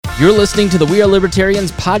You're listening to the We Are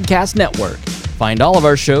Libertarians Podcast Network. Find all of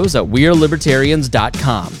our shows at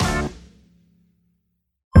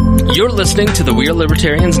wearelibertarians.com. You're listening to the We Are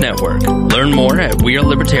Libertarians Network. Learn more at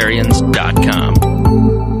wearelibertarians.com.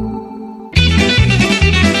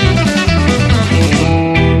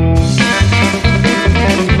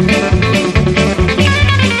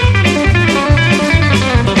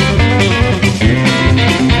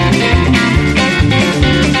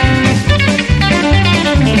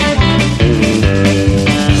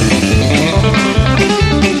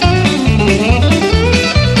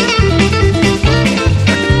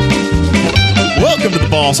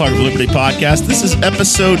 Song of Liberty podcast. This is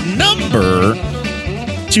episode number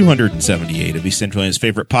 278 of Essential's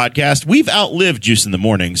favorite podcast. We've outlived Juice in the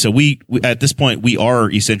Morning, so we at this point we are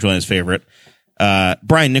Essential's favorite.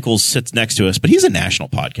 Brian Nichols sits next to us, but he's a national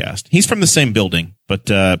podcast. He's from the same building, but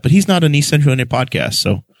he's not an Essential podcast,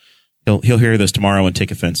 so he'll hear this tomorrow and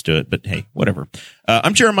take offense to it. But hey, whatever.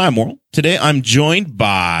 I'm Jeremiah Morrill. Today I'm joined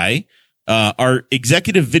by our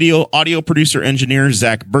executive video audio producer engineer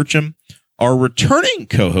Zach Burcham. Our returning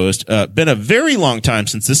co-host, been a very long time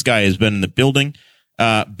since this guy has been in the building,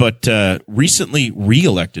 but recently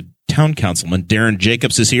re-elected town councilman Darrin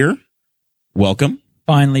Jacobs is here. Welcome.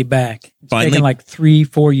 Finally back. It's taken like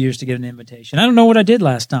 3-4 years to get an invitation. I don't know what I did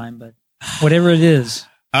last time, but whatever it is.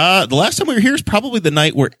 The last time we were here is probably the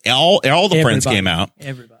night where all the friends came out.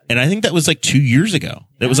 Everybody. And I think that was like 2 years ago.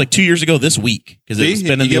 It was like 2 years ago this week because it's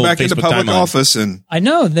been in the old back Facebook into public timeline. office, and I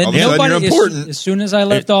know that nobody. As soon as I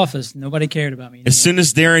left office, nobody cared about me anymore. As soon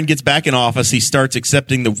as Darrin gets back in office, he starts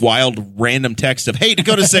accepting the wild random text of, "Hey,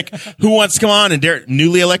 Dakota's sick. Who wants to come on?" And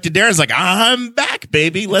newly elected Darrin's like, "I'm back,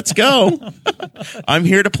 baby. Let's go. I'm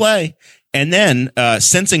here to play." And then,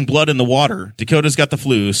 sensing blood in the water, Dakota's got the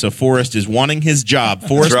flu, so Forrest is wanting his job.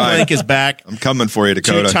 Forrest Blank is back. I'm coming for you,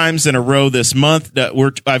 Dakota. 2 times in a row this month.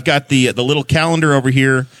 I've got the little calendar over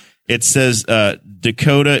here. It says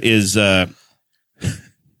Dakota is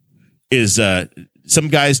some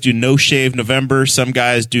guys do no shave November, some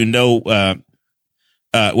guys do no.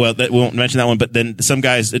 Well, we won't mention that one, but then some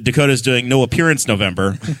guys, Dakota's doing no appearance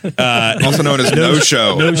November. Also known as no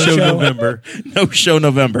show. No show November. No show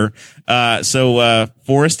November. So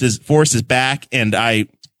Forrest is back, and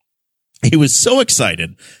he was so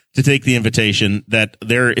excited to take the invitation that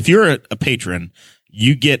if you're a patron,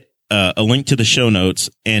 you get a link to the show notes,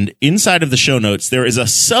 and inside of the show notes, there is a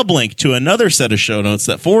sublink to another set of show notes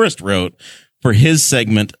that Forrest wrote for his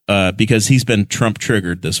segment, because he's been Trump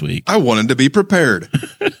triggered this week. I wanted to be prepared.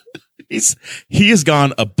 He has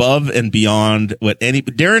gone above and beyond what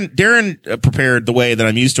Darrin prepared the way that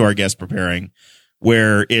I'm used to our guests preparing,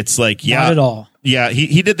 where it's like, not at all. Yeah.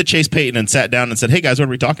 He did the Chase Payton and sat down and said, "Hey guys, what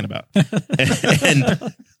are we talking about?"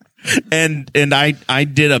 and I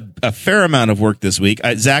did a fair amount of work this week.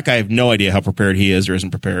 Zach, I have no idea how prepared he is or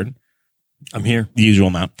isn't prepared. I'm here. The usual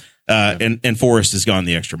amount. And Forrest has gone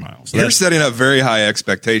the extra mile. So you're setting up very high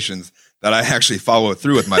expectations that I actually follow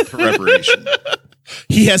through with my preparation.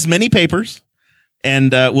 He has many papers,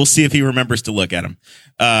 and we'll see if he remembers to look at them.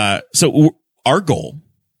 So our goal,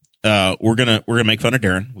 we're gonna make fun of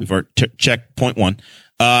Darrin. We've already checked point one.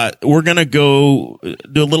 We're gonna go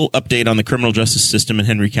do a little update on the criminal justice system in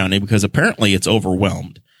Henry County because apparently it's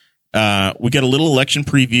overwhelmed. We got a little election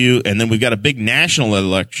preview, and then we've got a big national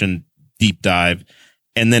election deep dive.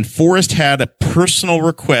 And then Forrest had a personal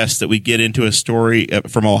request that we get into a story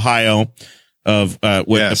from Ohio of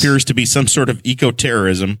what appears to be some sort of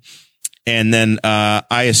eco-terrorism. And then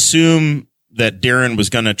I assume that Darrin was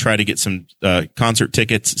going to try to get some concert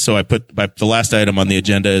tickets. So I put the last item on the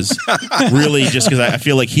agenda is really just because I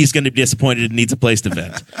feel like he's going to be disappointed and needs a place to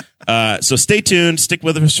vent. So stay tuned. Stick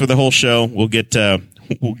with us for the whole show. We'll get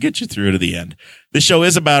you through to the end. This show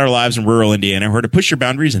is about our lives in rural Indiana. We're to push your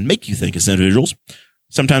boundaries and make you think as individuals.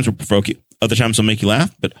 Sometimes we'll provoke you. Other times we'll make you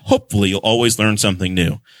laugh, but hopefully you'll always learn something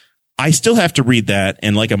new. I still have to read that,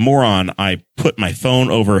 and like a moron, I put my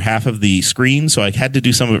phone over half of the screen, so I had to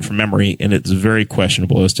do some of it from memory, and it's very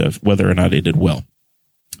questionable as to whether or not I did well.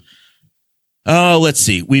 Oh, let's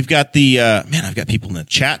see. We've got I've got people in the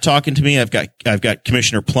chat talking to me. I've got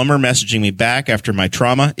Commissioner Plummer messaging me back after my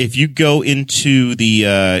trauma. If you go into the,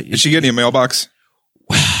 is she getting a mailbox?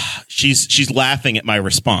 She's laughing at my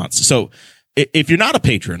response. So, if you're not a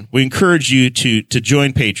patron, we encourage you to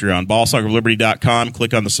join Patreon, ballsoccerliberty.com.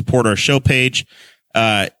 Click on the support our show page.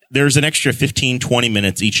 There's an extra 15-20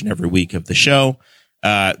 minutes each and every week of the show.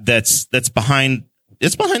 That's behind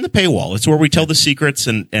the paywall. It's where we tell the secrets,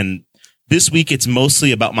 and this week it's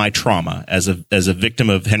mostly about my trauma as a victim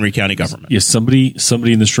of Henry County government. Yes, somebody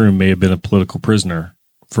in this room may have been a political prisoner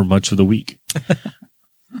for much of the week.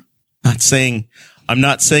 I'm I'm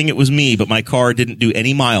not saying it was me, but my car didn't do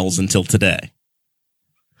any miles until today.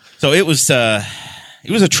 So it was a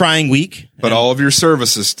trying week. But all of your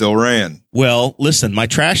services still ran. Well, listen, my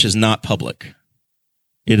trash is not public.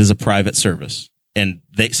 It is a private service, and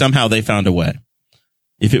they found a way.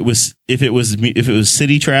 If it was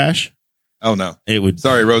city trash, oh no, it would.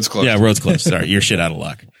 Sorry, road's closed. Yeah, road's closed. Sorry, you're shit out of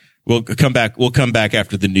luck. We'll come back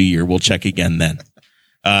after the new year. We'll check again then.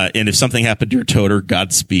 And if something happened to your toter,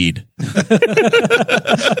 Godspeed.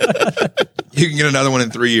 You can get another one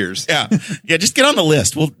in 3 years. Yeah. Just get on the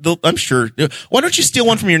list. I'm sure. Why don't you steal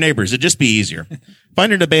one from your neighbors? It'd just be easier.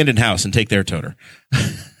 Find an abandoned house and take their toter.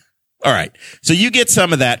 All right. So you get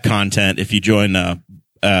some of that content if you join the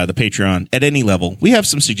Patreon at any level. We have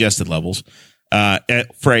some suggested levels.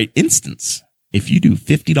 For instance, if you do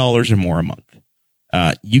 $50 or more a month,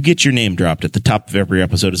 you get your name dropped at the top of every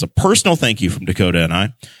episode as a personal thank you from Dakota and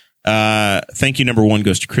I. Thank you number one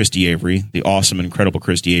goes to Christy Avery, the awesome, incredible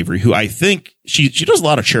Christy Avery, who I think she does a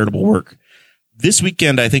lot of charitable work. This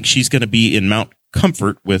weekend, I think she's going to be in Mount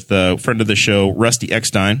Comfort with a friend of the show, Rusty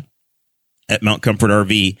Eckstein, at Mount Comfort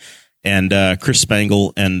RV, and Chris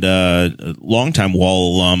Spangle and longtime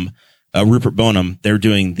Wall alum Rupert Bonham. They're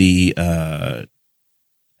doing the I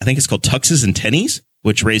think it's called Tuxes and Tennies,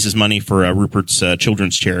 which raises money for Rupert's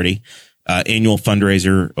children's charity. Annual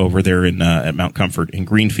fundraiser over there at Mount Comfort in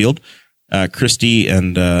Greenfield. Christy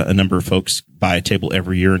and a number of folks buy a table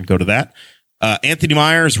every year and go to that. Anthony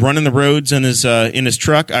Myers running the roads in his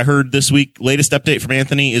truck. I heard this week, latest update from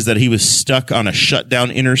Anthony is that he was stuck on a shutdown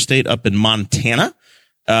interstate up in Montana,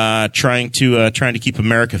 trying to keep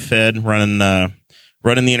America fed, running the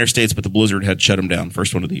interstates, but the blizzard had shut him down.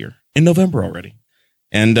 First one of the year in November already.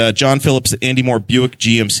 And John Phillips, Andy Moore Buick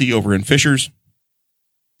GMC over in Fishers.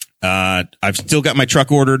 I've still got my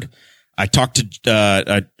truck ordered. We talked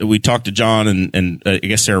to John and I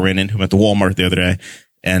guess Sarah ran into him at the Walmart the other day.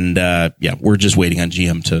 And, we're just waiting on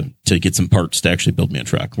GM to get some parts to actually build me a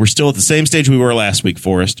truck. We're still at the same stage we were last week,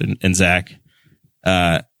 Forrest and Zach.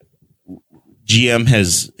 GM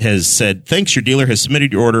has said, thanks, your dealer has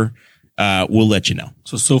submitted your order. We'll let you know.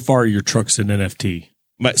 So far your truck's an NFT.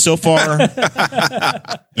 But so far,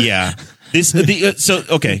 yeah.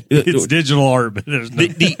 Okay. It's digital art, but there's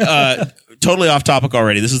no. Totally off topic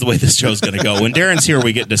already. This is the way this show's going to go. When Darren's here,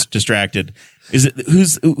 we get distracted. Is it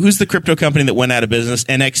who's the crypto company that went out of business?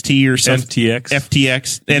 NXT or something?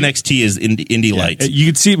 FTX. NXT is Indy Lights. You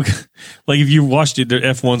can see, like if you watched it,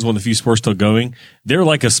 F1's one of the few sports still going. They're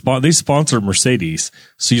like they sponsor Mercedes,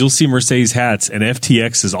 so you'll see Mercedes hats, and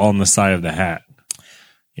FTX is on the side of the hat.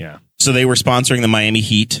 Yeah. So they were sponsoring the Miami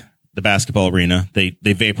Heat, the basketball arena. They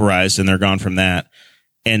vaporized and they're gone from that.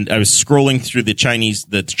 And I was scrolling through the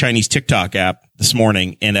Chinese TikTok app this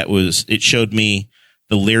morning, and it showed me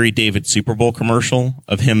the Larry David Super Bowl commercial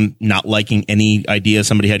of him not liking any idea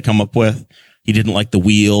somebody had come up with. He didn't like the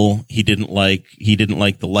wheel. He didn't like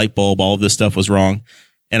the light bulb. All of this stuff was wrong.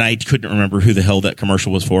 And I couldn't remember who the hell that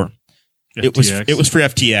commercial was for. FTX. It was for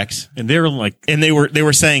FTX. And they were like, and they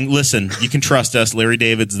were saying, listen, you can trust us. Larry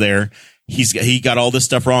David's there. He got all this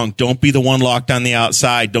stuff wrong. Don't be the one locked on the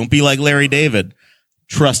outside. Don't be like Larry David.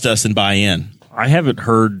 Trust us and buy in. I haven't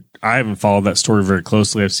followed that story very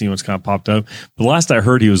closely. I've seen what's kind of popped up. But last I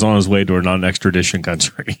heard, he was on his way to a non-extradition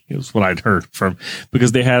country. It was what I'd heard from,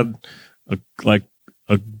 because they had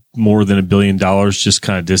more than $1 billion just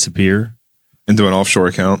kind of disappear into an offshore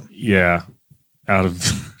account. Yeah. Out of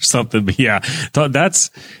something. But yeah, that's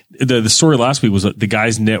the story last week was the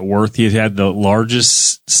guy's net worth. He had the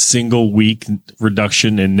largest single week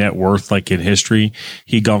reduction in net worth, like in history.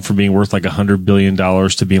 He'd gone from being worth like $100 billion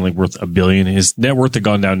to being like worth $1 billion. His net worth had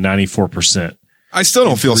gone down 94%. I still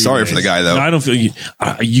don't feel sorry for the guy though. No, I don't feel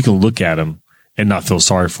you can look at him and not feel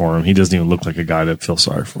sorry for him. He doesn't even look like a guy that feels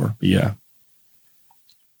sorry for. But yeah.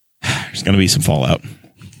 There's going to be some fallout.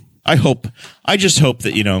 I just hope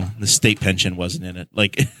that, the state pension wasn't in it.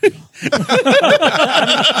 Like,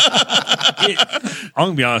 I'm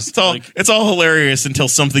going to be honest. It's all hilarious until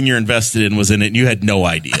something you're invested in was in it and you had no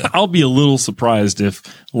idea. I'll be a little surprised if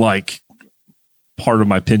part of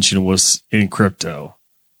my pension was in crypto,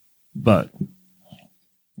 but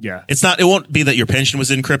yeah, it won't be that your pension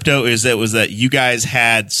was in crypto. It was that you guys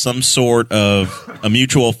had some sort of a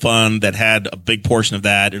mutual fund that had a big portion of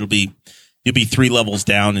that. You'll be 3 levels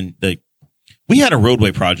down. And we had a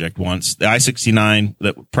roadway project once, the I-69,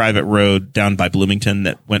 that private road down by Bloomington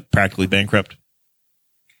that went practically bankrupt.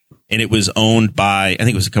 And it was owned by, I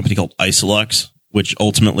think it was a company called Isolux, which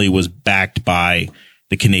ultimately was backed by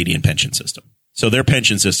the Canadian pension system. So their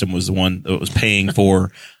pension system was the one that was paying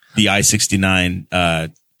for the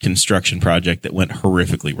I-69 construction project that went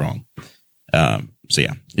horrifically wrong. So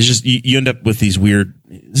yeah, it's just you end up with these weird.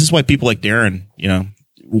 This is why people like Darrin,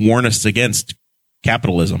 warn us against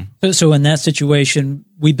capitalism. So in that situation,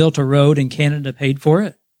 we built a road and Canada paid for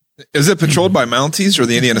it. Is it patrolled by Mounties or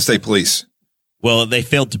the Indiana State Police? Well, they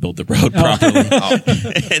failed to build the road properly,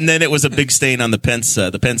 and then it was a big stain on the Pence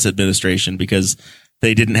administration because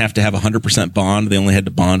they didn't have to have 100% bond. They only had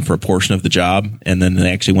to bond for a portion of the job, and then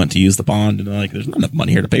they actually went to use the bond, and they're like, "There's not enough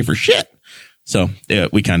money here to pay for shit." So yeah,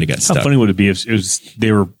 we kind of got stuck. How funny would it be if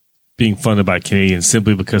they were being funded by Canadians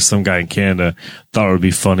simply because some guy in Canada thought it would be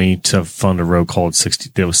funny to fund a road called 60.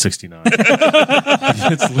 That was 69.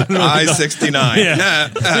 It's literally I-69. Yeah.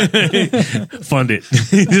 Fund it.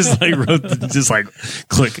 just like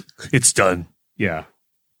click. It's done. Yeah.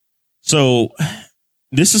 So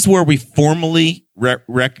this is where we formally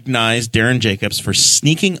recognize Darrin Jacobs for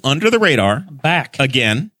sneaking under the radar. Back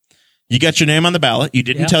again. You got your name on the ballot. You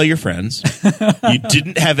didn't tell your friends. You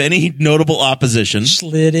didn't have any notable opposition.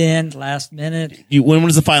 Slid in last minute.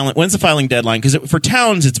 When's the filing deadline? Because for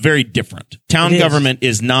towns, it's very different. Town government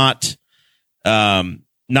is not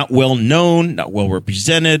well known, not well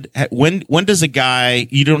represented. When does a guy?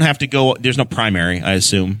 You don't have to go. There's no primary, I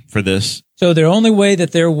assume, for this. So the only way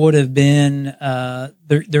that there would have been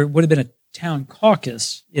there would have been a town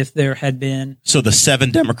caucus if there had been. So the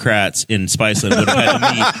 7 Democrats in Spiceland would have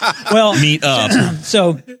had to meet up.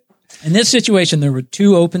 So in this situation, there were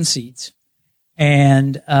 2 open seats,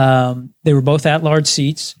 and they were both at-large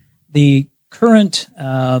seats. The current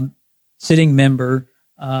sitting member,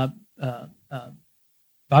 Bobby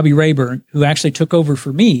Rayburn, who actually took over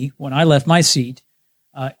for me when I left my seat,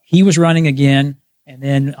 he was running again, and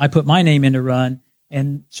then I put my name in to run,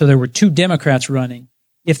 and so there were 2 Democrats running.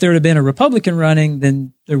 If there had been a Republican running,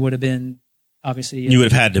 then there would have been obviously. You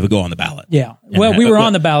would have had to go on the ballot. Yeah. Well, we were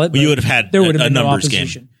on the ballot. But you would have had there would have been a no numbers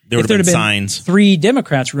opposition. game. There would have been signs. 3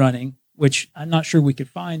 Democrats running, which I'm not sure we could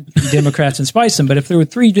find Democrats in Spiceland, but if there were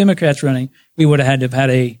 3 Democrats running, we would have had to have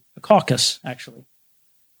had a caucus actually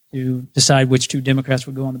to decide which 2 Democrats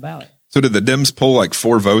would go on the ballot. So did the Dems pull like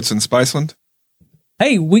 4 votes in Spiceland?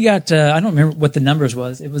 Hey, we got. I don't remember what the numbers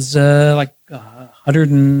was. It was like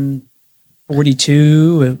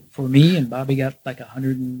 142 for me, and Bobby got like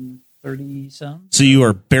 130 some. So you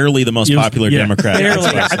are barely the most popular Democrat.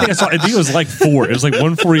 Barely. I think it was like 4. It was like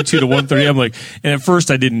 142 to 130. I'm like, and at first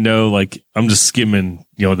I didn't know. Like I'm just skimming.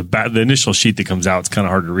 The initial sheet that comes out. It's kind of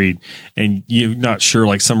hard to read, and you're not sure.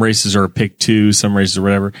 Like some races are a pick 2, some races or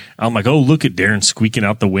whatever. I'm like, oh, look at Darrin squeaking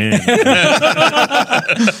out the win.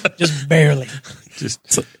 Just barely. Do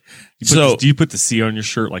you put the C on your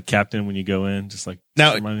shirt like captain when you go in? Just like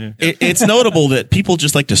now, it's notable that people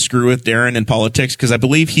just like to screw with Darrin in politics because I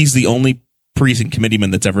believe he's the only precinct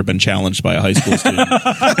committeeman that's ever been challenged by a high school student. And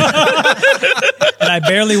I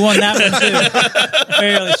barely won that one too.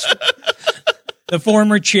 Barely. The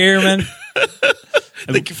former chairman.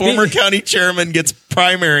 The former county chairman gets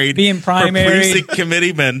primaried for precinct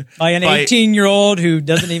committeeman by an 18-year-old who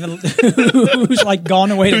doesn't even who's like gone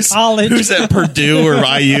away to college. Who's at Purdue or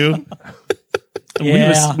IU.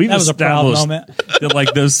 Yeah, that was a proud moment. That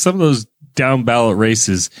like some of those down ballot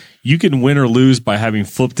races, you can win or lose by having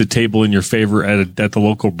flipped a table in your favor at the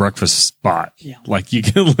local breakfast spot. Yeah. Like you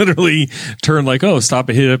can literally turn like, oh, stop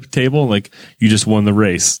and hit up a table. Like you just won the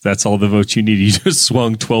race. That's all the votes you need. You just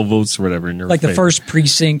swung 12 votes or whatever in your favor. The first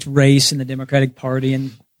precinct race in the Democratic Party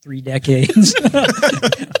in 3 decades.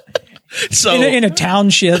 So in a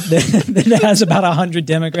township that has about 100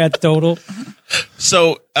 Democrats total.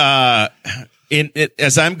 So as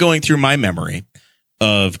I'm going through my memory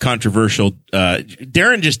of controversial,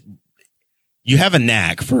 Darrin, you have a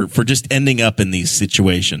knack for just ending up in these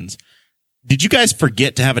situations. Did you guys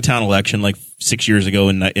forget to have a town election like 6 years ago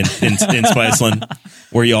in Spiceland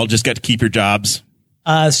where you all just got to keep your jobs?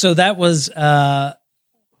 So that was sort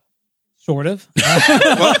of.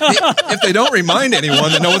 Well, if they don't remind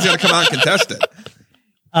anyone, then no one's going to come out and contest it.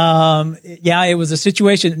 Yeah, it was a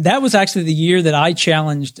situation. That was actually the year that I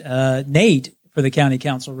challenged Nate for the county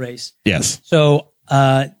council race. Yes. So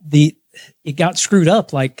it got screwed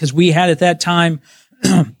up, because we had at that time,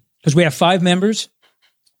 because we have 5 members.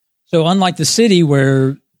 So unlike the city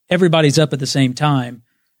where everybody's up at the same time,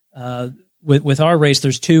 with our race,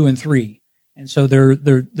 there's 2 and 3. And so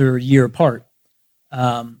they're a year apart.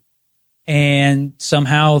 And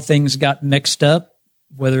somehow things got mixed up,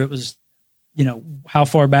 whether it was, how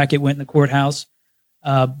far back it went in the courthouse.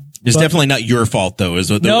 It's definitely not your fault, though, is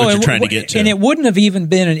what you're trying to get to. And it wouldn't have even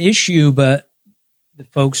been an issue, but the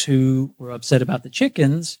folks who were upset about the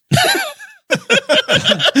chickens.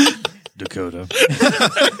 Dakota.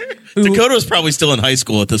 Dakota was probably still in high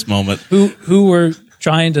school at this moment. Who were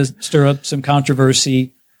trying to stir up some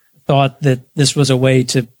controversy, thought that this was a way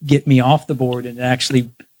to get me off the board, and it actually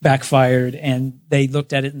backfired. And they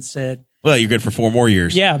looked at it and said, well, you're good for 4 more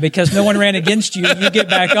years. yeah, because no one ran against you. You get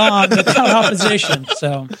back on without opposition.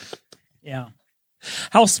 So, yeah.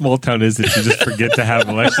 How small town is it to just forget to have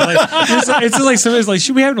an election? Like, it's like somebody's like,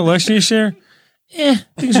 should we have an election this year?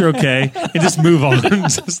 Things are okay. And just move on.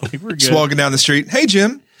 Just like, we're good. Just walking down the street. Hey,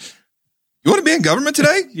 Jim, you want to be in government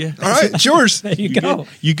today? Yeah. All right, it's yours. There you go.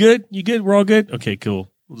 You good? You good? We're all good? Okay, cool.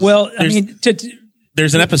 Well, I mean,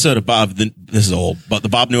 There's an episode of Bob. This is old, but the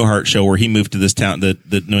Bob Newhart show where he moved to this town,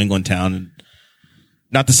 the New England town, and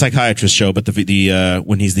not the psychiatrist show, but the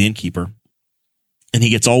when he's the innkeeper, and he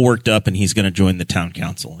gets all worked up and he's going to join the town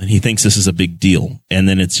council, and he thinks this is a big deal, and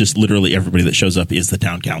then it's just literally everybody that shows up is the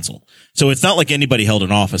town council. So it's not like anybody held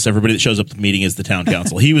an office. Everybody that shows up at the meeting is the town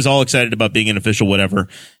council. He was all excited about being an official, whatever,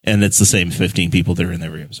 and it's the same 15 people that are in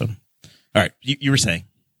every episode. All right, you were saying.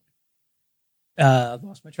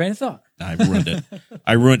 Lost my train of thought. I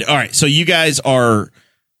ruined it. All right. So you guys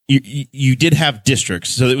you did have districts.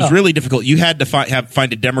 So it was really difficult. You had to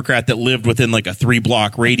find a Democrat that lived within like a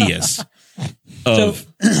 3-block radius of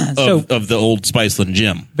the old Spiceland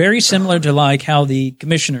gym. Very similar to like how the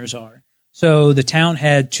commissioners are. So the town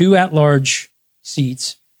had 2 at-large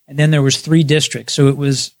seats, and then there was 3 districts. So it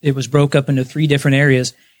was broke up into 3 different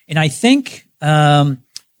areas. And I think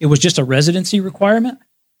it was just a residency requirement.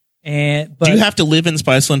 But do you have to live in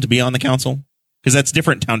Spiceland to be on the council? Because that's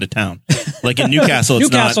different town to town. Like in Newcastle,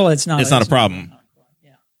 it's not a problem.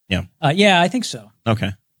 Yeah, I think so.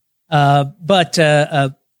 Okay. But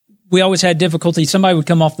we always had difficulty. Somebody would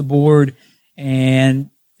come off the board,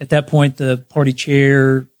 and at that point, the party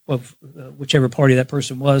chair of whichever party that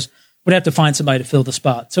person was would have to find somebody to fill the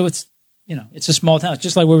spot. So it's a small town. It's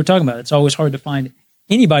just like we were talking about. It's always hard to find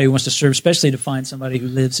anybody who wants to serve, especially to find somebody who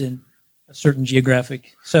lives in a certain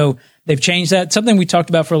geographic. So they've changed that. Something we talked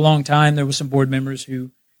about for a long time. There were some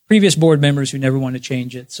previous board members who never wanted to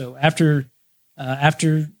change it. So after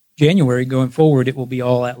January going forward, it will be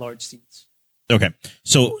all at-large seats. Okay.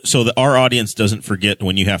 So our audience doesn't forget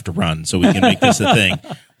when you have to run, so we can make this a thing.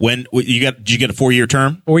 Did you get a 4-year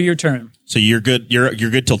term? 4-year term. So you're good. You're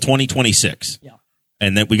good till 2026. Yeah.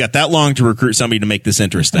 And then we got that long to recruit somebody to make this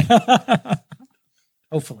interesting.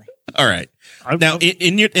 Hopefully. All right. Now,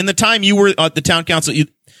 in the time you were at the town council,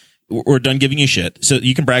 we're done giving you shit, so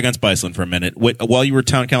you can brag on Spiceland for a minute. While you were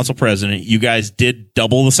town council president, you guys did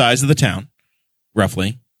double the size of the town,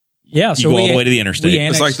 roughly. Yeah, so you go all the way to the interstate.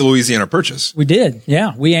 It's like the Louisiana Purchase. We did,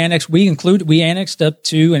 yeah. We annexed up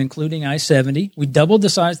to and including I-70. We doubled the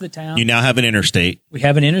size of the town. You now have an interstate. We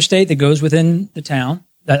have an interstate that goes within the town.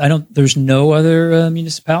 There's no other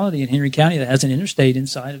municipality in Henry County that has an interstate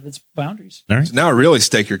inside of its boundaries. All right. So now really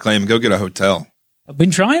stake your claim and go get a hotel. I've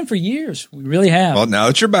been trying for years. We really have. Well, now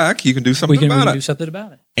that you're back, you can do something about it. Do something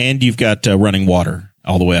about it. And you've got running water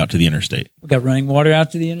all the way out to the interstate. We've got running water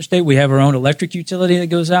out to the interstate. We have our own electric utility that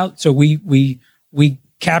goes out. So we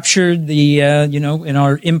captured the in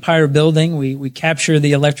our Empire building, we capture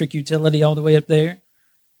the electric utility all the way up there.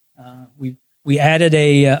 We added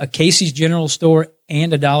a Casey's General Store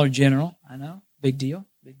and a Dollar General. I know, big deal.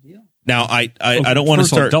 Now I don't want to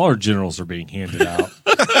start. Dollar Generals are being handed out.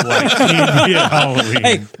 Like Halloween.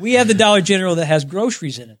 Hey, we have the Dollar General that has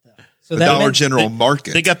groceries in it, though. So the Dollar General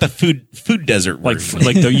Market. They got the food desert,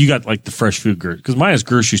 you got like the fresh food groceries, because mine has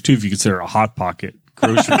groceries too. If you consider a Hot Pocket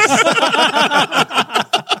groceries.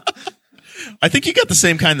 I think you got the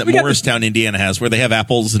same kind that Morristown, Indiana has, where they have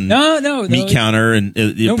apples and meat counter and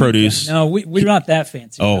produce. No, we're not that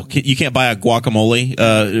fancy. Oh, you can't buy a guacamole,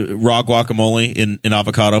 raw guacamole in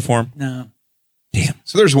avocado form? No. Damn.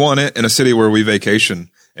 So there's one in a city where we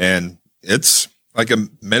vacation, and it's like a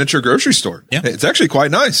miniature grocery store. Yeah. It's actually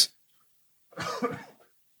quite nice.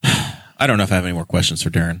 I don't know if I have any more questions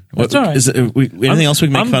for Darrin. That's all right. Anything else we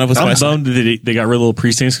can make fun of with Spiceland? I'm bummed that they got rid of little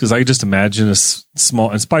precincts, because I can just imagine a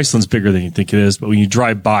small, and Spiceland's bigger than you think it is, but when you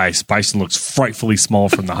drive by, Spiceland looks frightfully small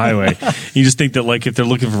from the highway. You just think that, like, if they're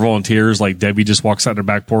looking for volunteers, like Debbie just walks out her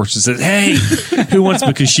back porch and says, "Hey, who wants?"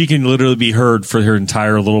 Because she can literally be heard for her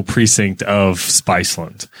entire little precinct of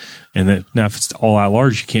Spiceland. And then now, if it's all at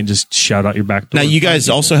large, you can't just shout out your back door. Now, you guys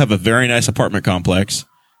also have a very nice apartment complex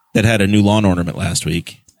that had a new lawn ornament last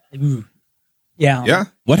week. Ooh. Yeah. Yeah.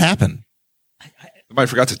 What happened? Somebody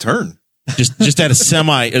forgot to turn. Just had a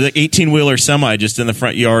semi, the 18-wheeler semi, just in the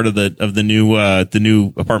front yard of the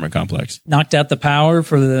new apartment complex. Knocked out the power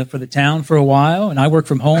for the town for a while, and I work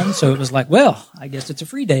from home, so it was like, well, I guess it's a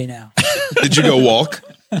free day now. Did you go walk?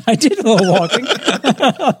 I did a little walking.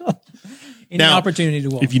 Any opportunity to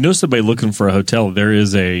walk. If you know somebody looking for a hotel, there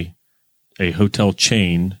is a hotel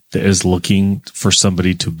chain that is looking for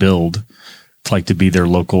somebody to build like to be their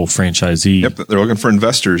local franchisee. Yep, they're looking for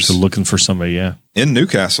investors. They're looking for somebody, yeah. In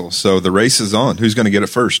Newcastle. So the race is on. Who's going to get it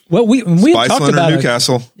first? Well, we had talked Spiceland about or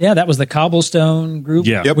Newcastle. Yeah, that was the Cobblestone group.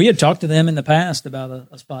 Yeah. Yep. We had talked to them in the past about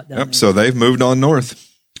a spot down there. Yep. So they've moved on north.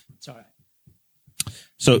 It's all right.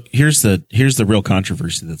 So here's the real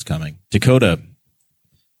controversy that's coming. Dakota,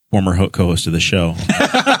 former co-host of the show,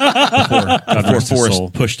 before rest his soul.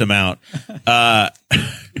 Forrest pushed him out.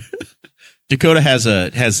 Dakota has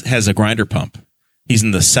a grinder pump. He's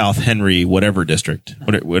in the South Henry whatever district.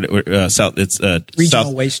 South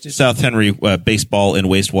Regional Waste District. South Henry Baseball and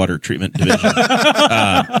Wastewater Treatment Division.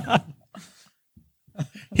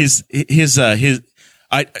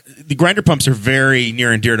 The grinder pumps are very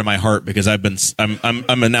near and dear to my heart because I'm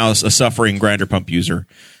now a suffering grinder pump user.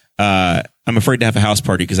 I'm afraid to have a house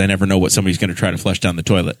party because I never know what somebody's going to try to flush down the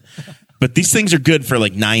toilet. But these things are good for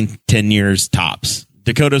like 9-10 years tops.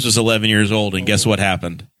 Dakota's was 11 years old, and guess what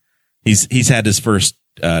happened? He's had his first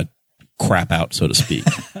crap out, so to speak.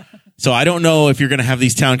 So I don't know if you're going to have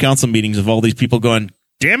these town council meetings of all these people going,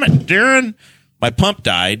 "Damn it, Darrin, my pump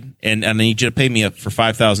died, and I need you to pay me up for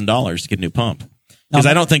 $5,000 to get a new pump." Because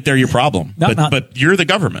I don't think they're your problem, but you're the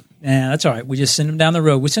government. Yeah, that's all right. We just send them down the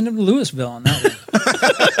road. We send them to Louisville on that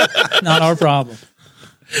one. Not our problem.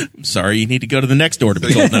 I'm sorry, you need to go to the next door to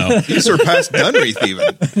be told no. You surpassed Dunreath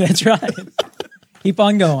even. That's right. Keep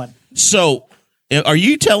on going. So, are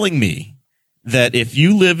you telling me that if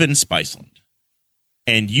you live in Spiceland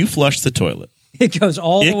and you flush the toilet, it goes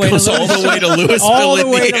all the way to Louisville. all the way to Louisville, all the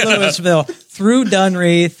way to Indiana. Louisville, through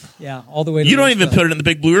Dunreath. Yeah, all the way to You don't Louisville. even put it in the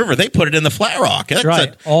Big Blue River. They put it in the Flat Rock. That's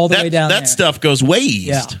right, all the way down That there. stuff goes way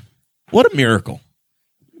east. Yeah. What a miracle.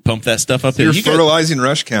 Pump that stuff up there. You're You guys- fertilizing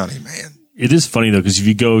Rush County, man. It is funny, though, because if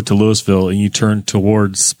you go to Louisville and you turn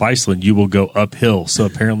towards Spiceland, you will go uphill. So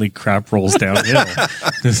apparently crap rolls downhill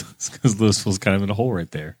because Louisville's kind of in a hole right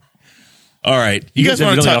there. All right. You guys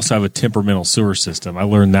want to evidently talk? also have a temperamental sewer system. I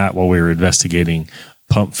learned that while we were investigating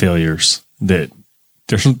pump failures, that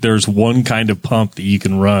there's one kind of pump that you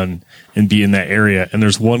can run and be in that area, and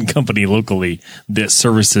there's one company locally that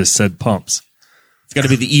services said pumps. It's got to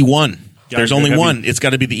be the E1. There's only one. It's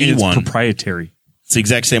got to be the And E1. it's proprietary. It's the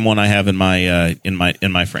exact same one I have in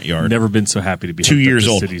my front yard. Never been so happy to be 2 hooked up years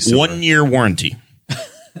to old. city sewer. 1 year warranty.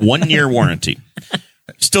 1 year warranty.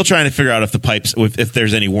 Still trying to figure out if the pipes, if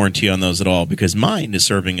there's any warranty on those at all, because mine is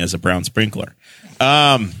serving as a brown sprinkler.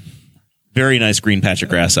 Very nice green patch of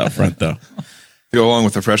grass out front, though. Go along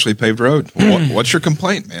with the freshly paved road. What's your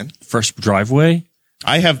complaint, man? Fresh driveway.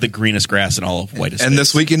 I have the greenest grass in all of White And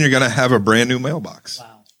this weekend, you're going to have a brand new mailbox.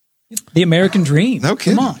 Wow. The American dream. No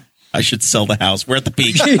kidding. Come on. I should sell the house. We're at the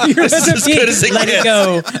peak. You're This is at as the good peak. as it Let gets. it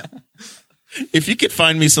go. If you could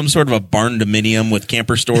find me some sort of a barn dominium with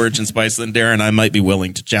camper storage in Spiceland, Darrin, I might be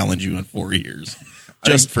willing to challenge you in 4 years.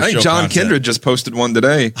 Just for I think show John content. Kindred just posted one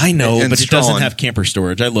today. I know, in but it doesn't Strawn. have camper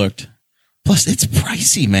storage. I looked. Plus, it's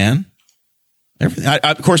pricey, man. Everything.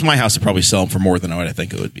 Of course, my house would probably sell for more than what I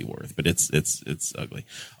think it would be worth, but it's ugly.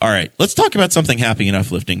 All right, let's talk about something happy and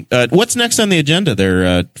uplifting. What's next on the agenda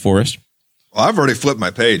there, Forrest? Well, I've already flipped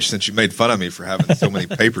my page since you made fun of me for having so many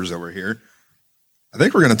papers over here. I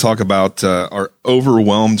think we're going to talk about our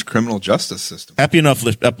overwhelmed criminal justice system. Happy and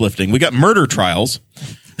uplifting. We got murder trials.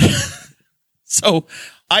 So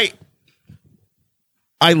I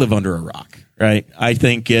live under a rock, right? I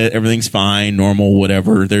think everything's fine, normal,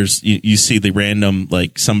 whatever. There's you see the random,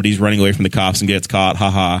 like somebody's running away from the cops and gets caught.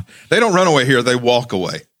 Haha. They don't run away here; they walk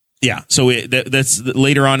away. Yeah. So that's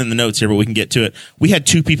later on in the notes here, but we can get to it. We had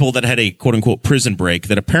two people that had a quote unquote prison break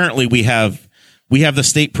that apparently we have the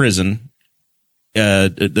state prison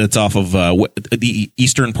that's off of the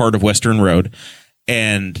eastern part of Western Road.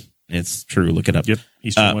 And it's true. Look it up. Yep.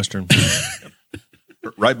 Eastern Western.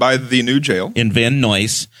 Right by the new jail. In Van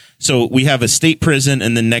Nuys. So we have a state prison,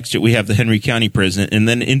 and then next to it we have the Henry County prison. And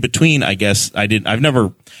then in between, I guess I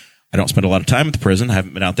don't spend a lot of time at the prison. I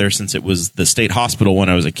haven't been out there since it was the state hospital when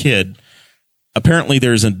I was a kid. Apparently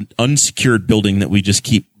there's an unsecured building that we just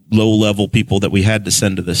keep low-level people that we had to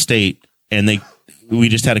send to the state, and we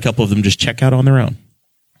just had a couple of them just check out on their own.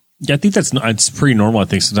 Yeah, I think it's pretty normal. I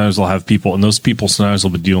think sometimes they'll have people, and those people sometimes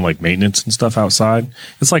will be doing like maintenance and stuff outside.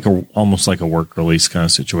 It's like almost like a work release kind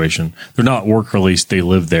of situation. They're not work release; they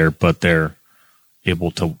live there, but they're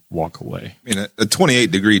able to walk away. I mean, a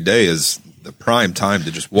 28-degree day is the prime time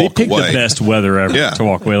to just walk They picked away. the best weather ever Yeah. to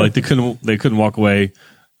walk away. Like they couldn't walk away.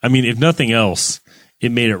 I mean, if nothing else,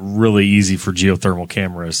 it made it really easy for geothermal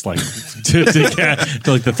cameras, like to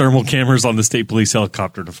like the thermal cameras on the state police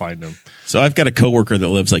helicopter to find them. So I've got a coworker that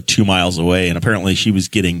lives like 2 miles away, and apparently she was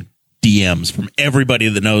getting DMs from everybody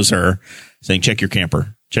that knows her saying, check your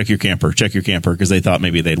camper, check your camper, check your camper, because they thought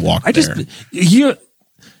maybe they'd walk there.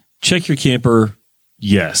 Check your camper.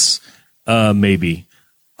 Yes, maybe.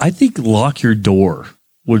 I think lock your door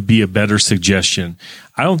would be a better suggestion.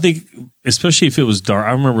 I don't think, especially if it was dark.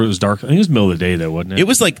 I remember it was dark. I think it was middle of the day though, wasn't it? It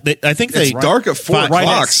was like, I think it's dark at 4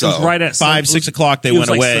 o'clock. It was right at 5, 6 o'clock. They went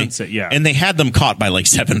like away, sunset, yeah. And they had them caught by like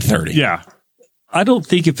 7:30. Yeah, I don't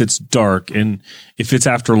think if it's dark and if it's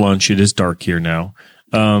after lunch, it is dark here now.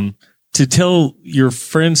 To tell your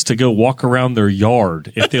friends to go walk around their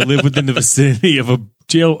yard if they live within the vicinity of a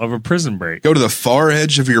prison break. Go to the far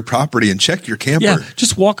edge of your property and check your camper. Yeah,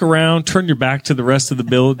 just walk around, turn your back to the rest of the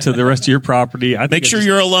to the rest of your property. Make sure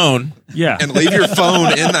you're alone. Yeah. And leave your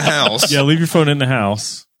phone in the house. Yeah, leave your phone in the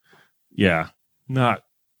house. Yeah.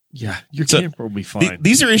 Your camper will be fine.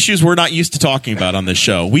 These are issues we're not used to talking about on this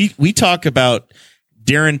show. We talk about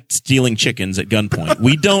Darrin stealing chickens at gunpoint.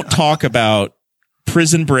 We don't talk about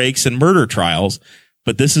prison breaks and murder trials,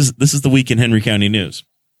 but this is the week in Henry County news.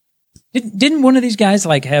 Didn't one of these guys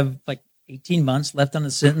have 18 months left on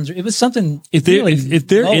the sentence? It was something. If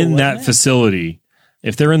they're in that facility,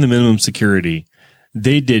 if they're in the minimum security,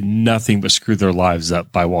 they did nothing but screw their lives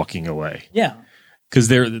up by walking away. Yeah, because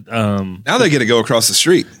they're now they get to go across the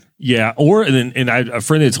street. Yeah, a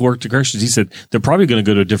friend that's worked at corrections, he said they're probably going to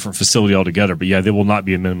go to a different facility altogether. But yeah, they will not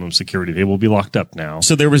be in minimum security; they will be locked up now.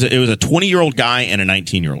 So it was a 20-year-old guy and a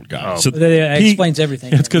 19-year-old guy. Oh. So that explains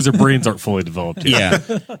everything. It's because their brains aren't fully developed yet.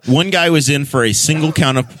 Yeah, one guy was in for a single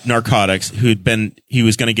count of narcotics. He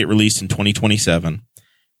was going to get released in 2027.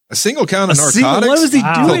 A single count of narcotics. What was he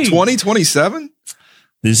doing? 2027.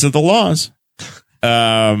 These are the laws.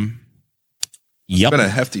 Yep, It's been a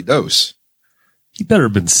hefty dose. He better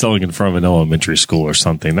have been selling in front of an elementary school or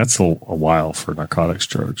something. That's a while for a narcotics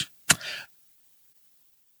charge.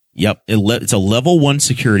 Yep. It's a level 1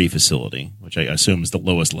 security facility, which I assume is the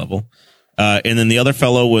lowest level. And then the other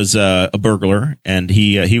fellow was a burglar, and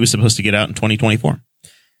he was supposed to get out in 2024.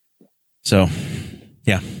 So,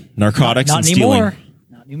 yeah, narcotics Not and anymore. stealing.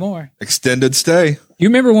 Not anymore. Extended stay. You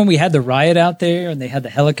remember when we had the riot out there and they had the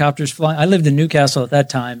helicopters flying? I lived in Newcastle at that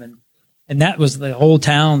time, and that was the whole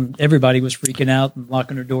town. Everybody was freaking out and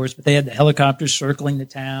locking their doors, but they had the helicopters circling the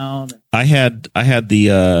town. I had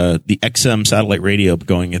the XM satellite radio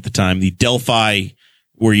going at the time, the Delphi,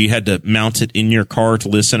 where you had to mount it in your car to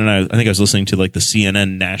listen. And I think I was listening to the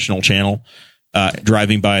CNN national channel,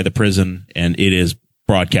 driving by the prison, and it is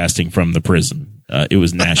broadcasting from the prison. It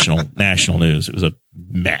was national news. It was a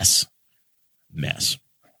mess.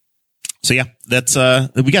 So yeah, that's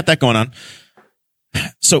we got that going on.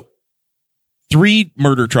 So 3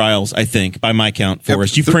 murder trials, I think, by my count,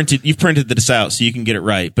 Forrest. You've printed this out so you can get it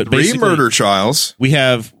right. But 3 murder trials. We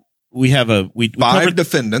have 5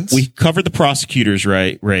 defendants. We covered the prosecutor's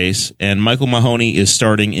race, and Michael Mahoney is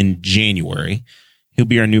starting in January. He'll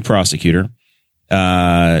be our new prosecutor.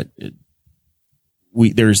 There's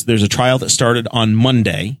a trial that started on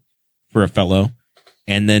Monday for a fellow,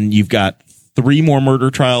 and then you've got 3 more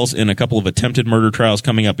murder trials and a couple of attempted murder trials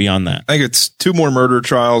coming up beyond that. I think it's 2 more murder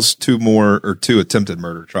trials, 2 attempted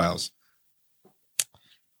murder trials.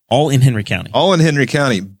 All in Henry County. All in Henry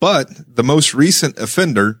County. But the most recent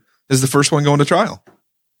offender is the first one going to trial.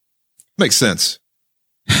 Makes sense.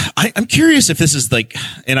 I'm curious if this is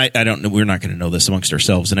and I don't know, we're not going to know this amongst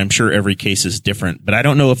ourselves, and I'm sure every case is different, but I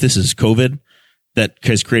don't know if this is COVID that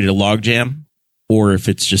has created a logjam, or if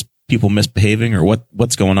it's just people misbehaving, or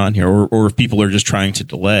what's going on here, or if people are just trying to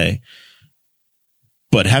delay.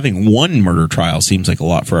 But having 1 murder trial seems like a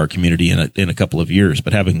lot for our community in a couple of years,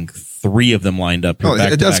 but having 3 of them lined up.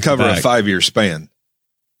 It does cover a 5-year span.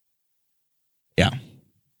 Yeah.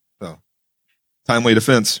 So timely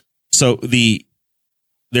defense. So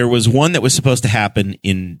there was one that was supposed to happen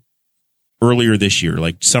earlier this year,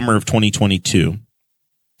 like summer of 2022,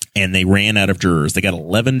 and they ran out of jurors. They got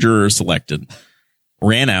 11 jurors selected,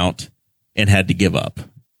 ran out, and had to give up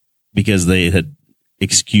because they had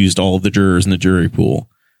excused all of the jurors in the jury pool.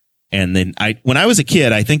 And then when I was a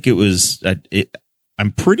kid, I think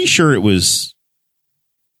I'm pretty sure it was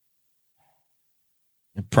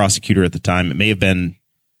a prosecutor at the time. It may have been,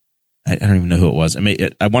 I don't even know who it was.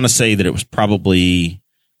 I want to say that it was probably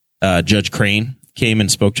Judge Crane came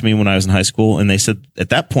and spoke to me when I was in high school. And they said at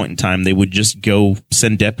that point in time, they would just go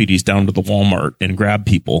send deputies down to the Walmart and grab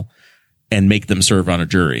people and make them serve on a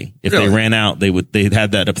jury. If they ran out, they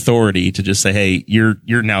had that authority to just say, "Hey, you're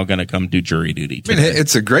now going to come do jury duty." Today.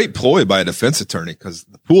 It's a great ploy by a defense attorney because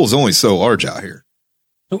the pool is only so large out here.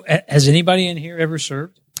 So, has anybody in here ever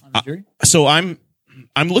served on a jury? So I'm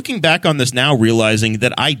looking back on this now, realizing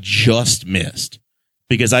that I just missed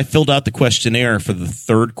because I filled out the questionnaire for the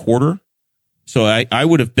third quarter. So I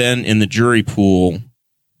would have been in the jury pool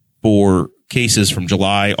for cases from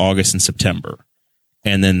July, August, and September.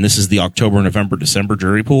 And then this is the October, November, December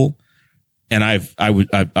jury pool. And I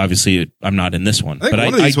obviously I'm not in this one, I think but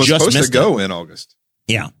one of these was just supposed missed to go it. in August.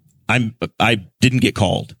 Yeah. I didn't get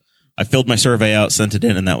called. I filled my survey out, sent it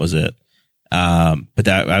in, and that was it. But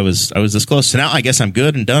that I was this close. So now I guess I'm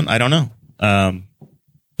good and done. I don't know.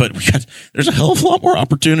 But there's a hell of a lot more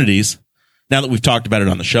opportunities. Now that we've talked about it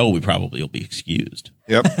on the show, we probably will be excused.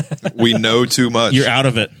 Yep. We know too much. You're out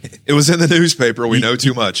of it. It was in the newspaper. We know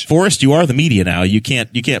too much. Forrest, you are the media now. You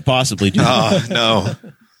can't possibly do that. No.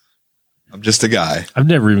 I'm just a guy. I've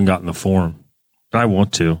never even gotten the form, but I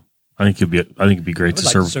want to. I think it'd be great to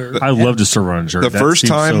like to serve. serve. I love to serve on a jury. The first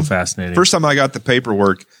time, so fascinating. First time I got the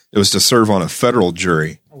paperwork, it was to serve on a federal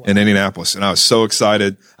jury in Indianapolis, and I was so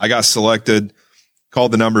excited. I got selected.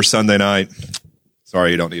 Called the number Sunday night.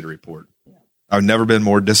 Sorry, you don't need a report. I've never been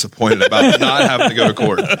more disappointed about not having to go to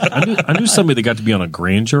court. I knew somebody that got to be on a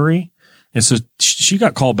grand jury, and so she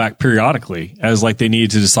got called back periodically as like they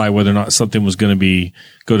needed to decide whether or not something was going to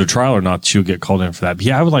go to trial or not. She would get called in for that. But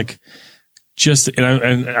yeah, I would like.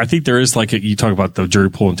 And I think there is like you talk about the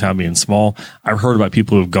jury pool in town being small. I've heard about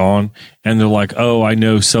people who have gone and they're like, "Oh, I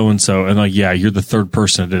know so and so," and like, "Yeah, you're the third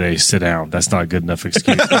person today. Sit down." That's not a good enough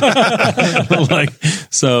excuse. Like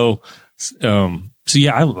so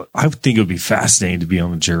yeah, I would think it would be fascinating to be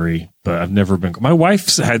on the jury, but I've never been. My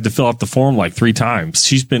wife's had to fill out the form like 3 times.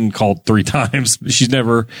 She's been called 3 times. She's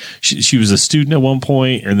never. She was a student at one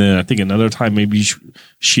point, and then I think another time maybe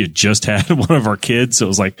she had just had one of our kids. So it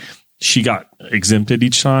was like. She got exempted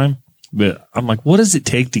each time, but I'm like, what does it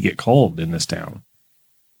take to get called in this town?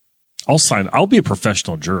 I'll be a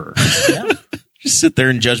professional juror. Yeah. Just sit there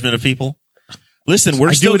in judgment of people. Listen, we're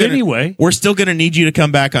I still do it gonna, anyway. We're still going to need you to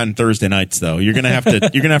come back on Thursday nights, though. You're going to have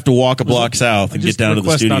to walk a block south and get down to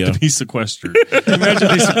the studio. Not to be sequestered. Imagine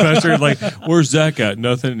they sequestered. Like, where's Zach at?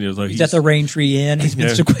 Nothing. And it was like He's at the Raintree Inn. He's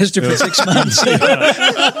been sequestered for 6 months.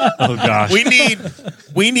 Oh gosh.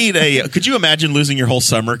 We need a. Could you imagine losing your whole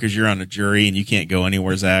summer because you're on a jury and you can't go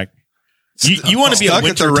anywhere, Zach? You want to be Stuck a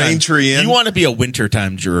at the wintertime. Raintree Inn? You want to be a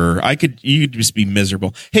wintertime juror? You could just be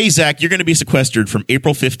miserable. Hey, Zach, you're going to be sequestered from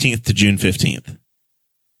April 15th to June 15th.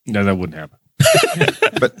 No, that wouldn't happen.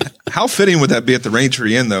 But how fitting would that be at the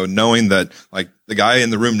Raintree Inn, though, knowing that like the guy in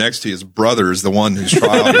the room next to you, his brother, is the one whose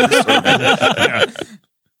trial you're serving?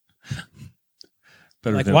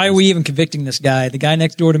 Like, why are we even convicting this guy? The guy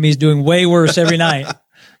next door to me is doing way worse every night.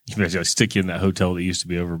 You imagine I stick you in that hotel that used to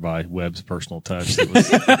be over by Webb's Personal Touch.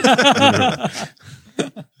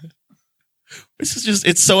 This is just,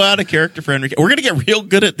 it's so out of character for Henry. We're going to get real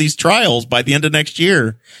good at these trials by the end of next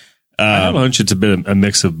year. I have a hunch it's a bit a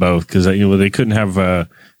mix of both because they couldn't have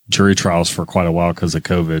jury trials for quite a while because of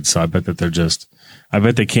COVID. So I bet that I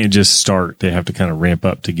bet they can't just start. They have to kind of ramp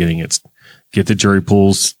up to get the jury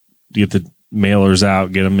pools, get the mailers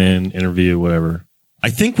out, get them in, interview, whatever. I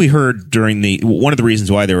think we heard one of the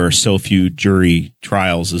reasons why there are so few jury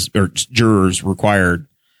trials or jurors required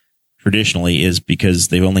traditionally is because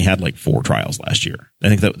they've only had like 4 trials last year. I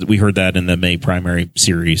think that we heard that in the May primary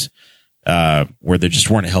series. Where there just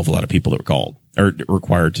weren't a hell of a lot of people that were called or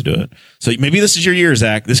required to do it. So maybe this is your year,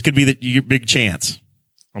 Zach. This could be your big chance.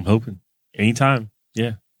 I'm hoping anytime.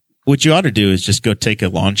 Yeah. What you ought to do is just go take a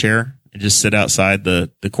lawn chair and just sit outside the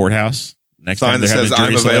courthouse. Next Sign time that they're having says a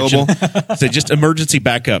jury I'm selection. available. Say just emergency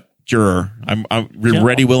backup juror. I'm Yeah,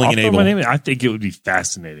 ready, willing, I'll and throw able. my name in. I think it would be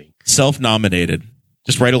fascinating. Self-nominated.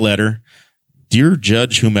 Just write a letter. Dear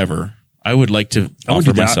Judge, whomever, I would like to I would offer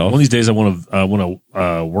do that. myself. One of these days I want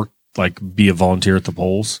to work, like be a volunteer at the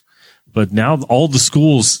polls. But now all the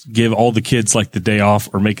schools give all the kids like the day off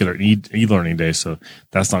or make it an e-learning day. So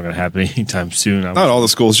that's not going to happen anytime soon. Not all the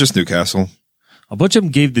schools, just Newcastle. A bunch of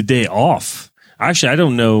them gave the day off. Actually, I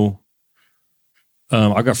don't know.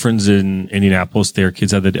 I've got friends in Indianapolis. Their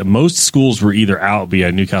kids had the day. Most schools were either out, but yeah,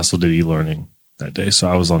 Newcastle did e-learning that day. So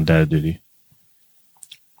I was on dad duty.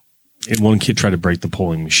 And one kid tried to break the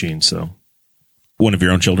polling machine. So One of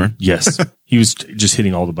your own children? yes, he was just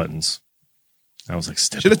hitting all the buttons. I was like,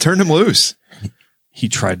 step Should have turned him loose. He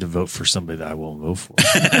tried to vote for somebody that I won't vote for.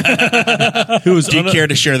 Who was Do you care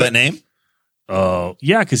to share that name?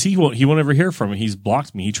 yeah, because he won't ever hear from me. He's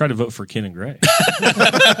blocked me. He tried to vote for Ken and Gray.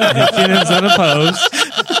 Kennan's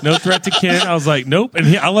unopposed. No threat to Ken. I was like, nope.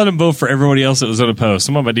 And I let him vote for everybody else that was unopposed.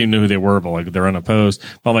 Some of them I didn't even know who they were, but like they're unopposed.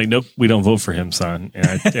 But I'm like, nope, we don't vote for him, son.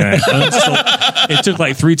 And it took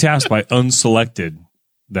like 3 taps by unselected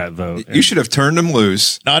that vote. You should have turned them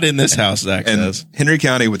loose. Not in this house, Zach And says. Henry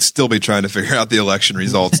County would still be trying to figure out the election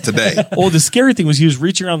results today. Well, the scary thing was he was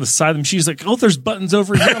reaching around the side of them. She's like, "Oh, there's buttons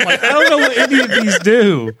over here." I'm like, I don't know what any of these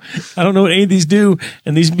do. I don't know what any of these do.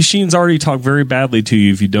 And these machines already talk very badly to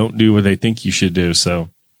you if you don't do what they think you should do. So,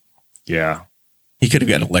 yeah. He could have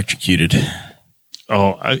got electrocuted.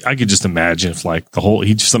 Oh, I could just imagine if like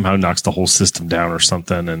he just somehow knocks the whole system down or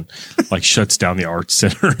something and like shuts down the arts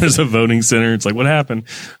center as a voting center. It's like, what happened?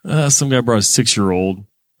 Some guy brought a 6-year-old.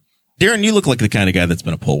 Darrin, you look like the kind of guy that's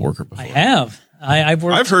been a poll worker before. I have. I've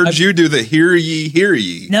worked. I've heard you do the hear ye, hear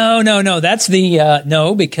ye. No. That's the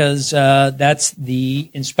no, because that's the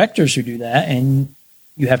inspectors who do that, and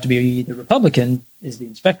you have to be the Republican is the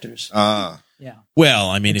inspectors. Yeah. Well,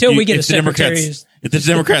 I mean, Until we get if the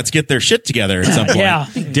Democrats get their shit together at some point. Yeah. I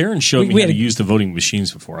think Darrin showed me We how to had- use the voting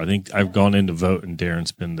machines before. I think I've gone in to vote and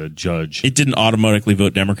Darrin's been the judge. It didn't automatically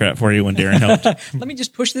vote Democrat for you when Darrin helped. Let me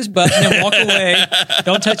just push this button and walk away.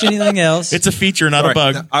 Don't touch anything else. It's a feature, not a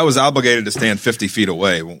bug. I was obligated to stand 50 feet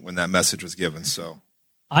away when that message was given. So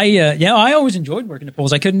I always enjoyed working the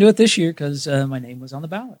polls. I couldn't do it this year because my name was on the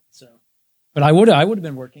ballot. So, but I would have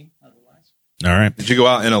been working otherwise. All right. did you go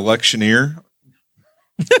out and electioneer?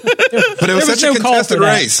 But it was such a no call contested for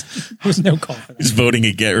that. race. There was no call for that. He's voting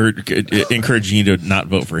again or encouraging you to not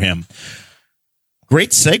vote for him.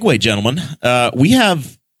 Great segue, gentlemen. We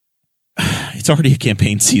have, it's already a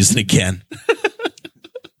campaign season again.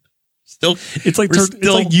 It's like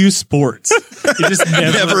youth sports. It just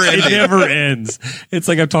never ends. It's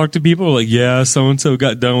like I've talked to people like, yeah, so and so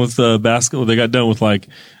got done with basketball. They got done with like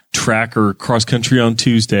track or cross country on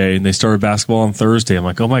Tuesday, and they started basketball on Thursday. I'm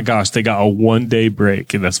like, oh my gosh, they got a 1-day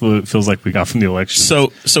break, and that's what it feels like we got from the election.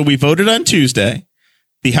 So we voted on Tuesday.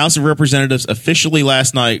 The House of Representatives officially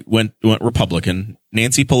last night went Republican.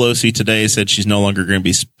 Nancy Pelosi today said she's no longer going to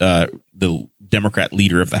be the Democrat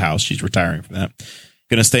leader of the House. She's retiring from that.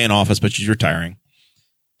 Going to stay in office, but she's retiring.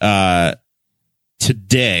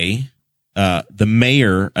 Today, the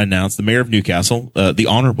mayor of Newcastle, the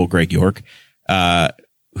Honorable Greg York,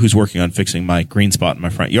 who's working on fixing my green spot in my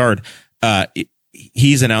front yard.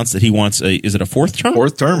 He's announced that he wants is it a fourth term?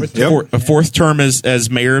 Fourth term. A fourth term as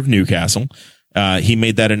mayor of Newcastle. He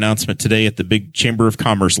made that announcement today at the big Chamber of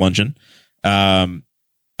Commerce luncheon. Did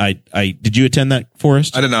you attend that,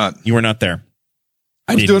 Forrest? I did not. You were not there.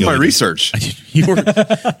 I was doing my research. We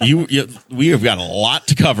have got a lot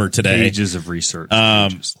to cover today. Pages of research.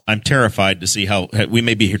 I'm terrified to see how we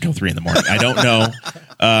may be here till 3 a.m. I don't know.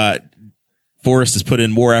 Forrest has put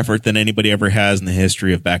in more effort than anybody ever has in the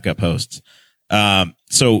history of backup hosts.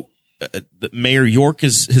 So Mayor York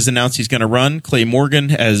has announced he's going to run. Clay Morgan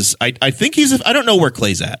has, I think I don't know where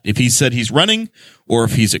Clay's at. If he said he's running or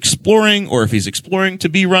if he's exploring to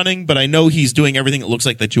be running, but I know he's doing everything it looks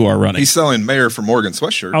like that you are running. He's selling Mayor for Morgan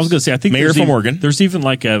sweatshirts. I was going to say, I think Mayor for Morgan. There's even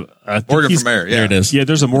like a Morgan for Mayor. Yeah. There it is. Yeah,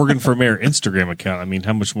 there's a Morgan for Mayor Instagram account. I mean,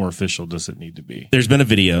 how much more official does it need to be? There's been a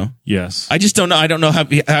video. Yes. I just don't know. I don't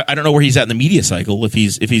know where he's at in the media cycle. If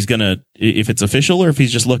it's official or if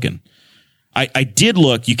he's just looking. I did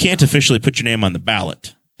look. You can't officially put your name on the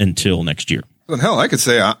ballot until next year. Well, hell, I could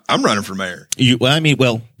say I'm running for mayor. Be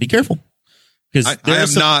careful. Because I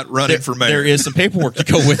am not running for mayor. There is some paperwork to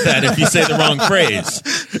go with that if you say the wrong phrase.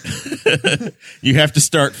 You have to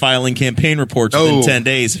start filing campaign reports within 10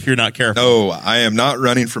 days if you're not careful. No, I am not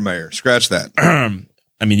running for mayor. Scratch that.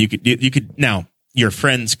 I mean, you could now your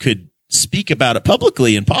friends could speak about it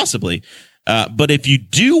publicly and possibly. But if you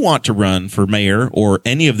do want to run for mayor or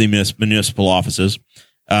any of the municipal offices,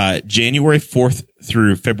 January 4th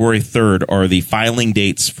through February 3rd are the filing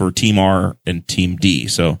dates for Team R and Team D.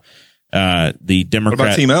 So, the Democrat what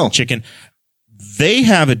about Team L? chicken, they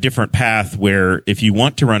have a different path where if you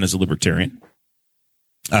want to run as a libertarian,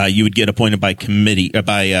 you would get appointed by committee,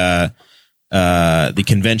 by the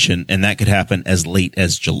convention, and that could happen as late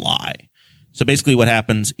as July. So basically what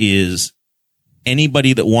happens is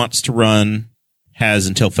anybody that wants to run has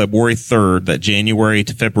until February 3rd, that January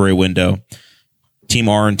to February window, Team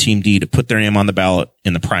R and Team D to put their name on the ballot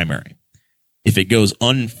in the primary. If it goes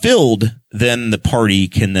unfilled, then the party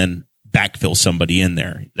can then backfill somebody in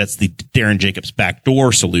there. That's the Darrin Jacobs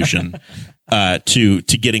backdoor solution to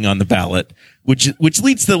getting on the ballot, which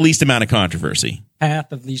leads to the least amount of controversy.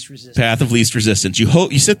 Path of least resistance. Path of least resistance.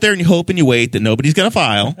 You sit there and you hope and you wait that nobody's going to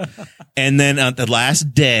file, and then on the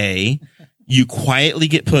last day, you quietly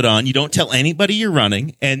get put on. You don't tell anybody you're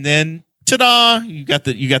running, and then ta-da! You got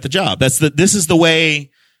the job. This is the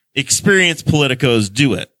way experienced politicos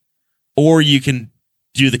do it. Or you can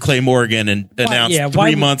do the Clay Morgan and announce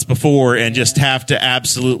 3 months before and just have to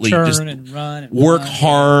absolutely turn just and run and work run.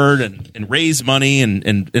 hard and raise money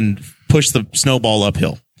and push the snowball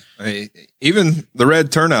uphill. Even the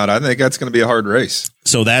red turnout, I think that's going to be a hard race.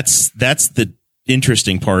 So that's the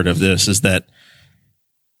interesting part of this is that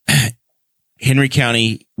Henry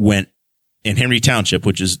County went, and Henry Township,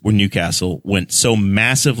 which is where Newcastle went, so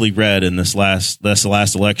massively red in this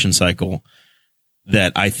last election cycle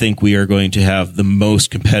that I think we are going to have the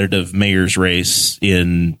most competitive mayor's race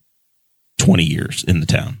in 20 years in the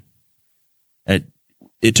town.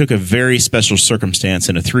 It took a very special circumstance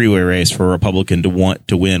in a three-way race for a Republican to want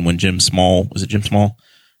to win when Jim Small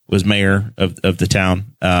was mayor of the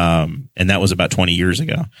town. And that was about 20 years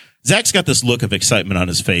ago. Zach's got this look of excitement on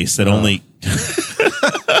his face that only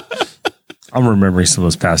I'm remembering some of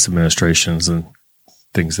those past administrations and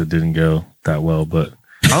things that didn't go that well. But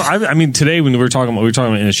I mean, today when we were talking about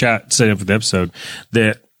in the chat setting up for the episode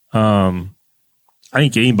that, I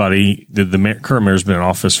think anybody, the current mayor's been in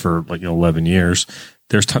office for like 11 years.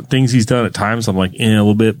 There's things he's done at times. I'm like, a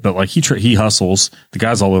little bit, but like he hustles. The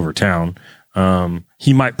guy's all over town.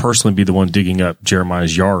 He might personally be the one digging up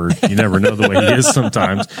Jeremiah's yard. You never know the way he is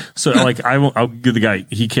sometimes. So like, I'll give the guy,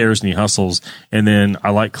 he cares and he hustles. And then I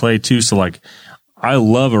like Clay too. So like, I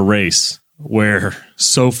love a race where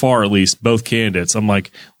so far, at least both candidates, I'm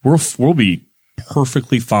like, we'll be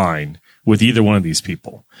perfectly fine with either one of these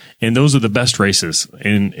people. And those are the best races.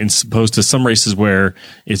 And opposed to some races where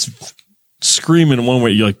it's screaming one way,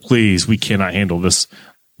 you're like, please, we cannot handle this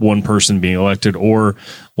one person being elected. Or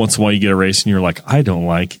once in a while you get a race and you're like, I don't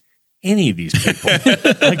like any of these people.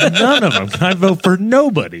 Like none of them. I vote for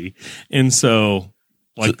nobody. And so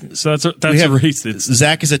that's a race.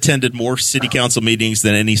 Zach has attended more city council meetings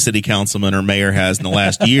than any city councilman or mayor has in the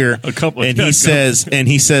last year. He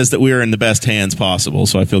says that we are in the best hands possible.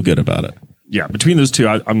 So I feel good about it. Yeah. Between those two,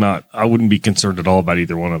 I wouldn't be concerned at all about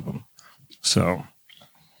either one of them. So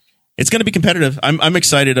it's going to be competitive. I'm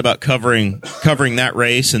excited about covering that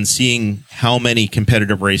race and seeing how many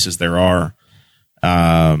competitive races there are.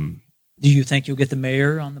 Do you think you'll get the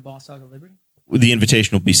mayor on the Boss Hog of Liberty? The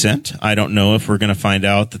invitation will be sent. I don't know if we're going to find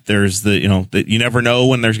out that there's that you never know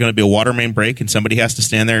when there's going to be a water main break and somebody has to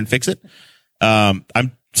stand there and fix it.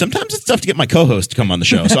 Sometimes it's tough to get my co-host to come on the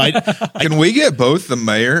show. So can we get both the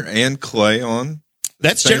mayor and Clay on?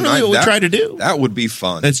 That's generally what we try to do. That would be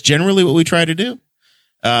fun. That's generally what we try to do.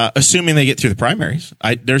 Assuming they get through the primaries.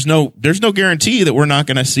 There's no guarantee that we're not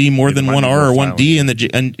going to see more than one R or one D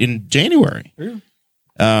in January.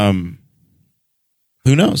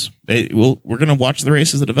 Who knows? We're going to watch the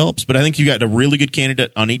race as it develops, but I think you got a really good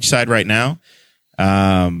candidate on each side right now.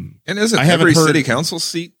 And isn't every city council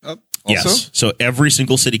seat up also? Yes. So every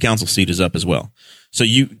single city council seat is up as well. So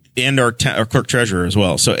and our clerk treasurer as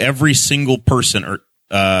well. So every single person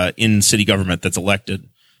in city government that's elected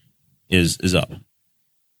is up.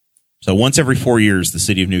 So once every 4 years, the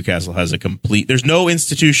city of Newcastle has there's no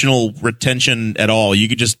institutional retention at all. You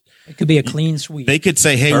could just, it could be a clean sweep. They could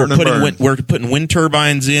say, hey, we're putting wind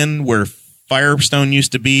turbines in where Firestone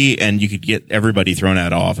used to be, and you could get everybody thrown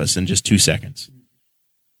out of office in just 2 seconds.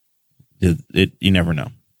 You never know.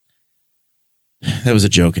 That was a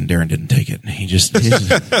joke, and Darrin didn't take it. He just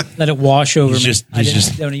let it wash over me. I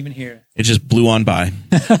don't even hear it. It just blew on by.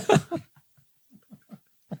 That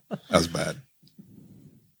was bad.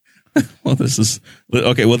 Well, this is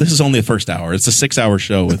okay. Well, this is only the first hour. It's a 6-hour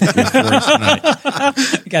show with Forrest tonight.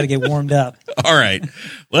 Got to get warmed up. All right,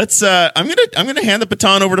 let's. I'm gonna hand the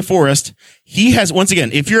baton over to Forrest. He has, once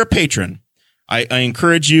again, if you're a patron, I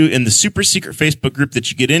encourage you in the super secret Facebook group that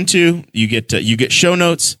you get into. You get show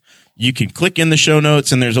notes. You can click in the show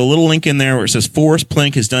notes, and there's a little link in there where it says Forrest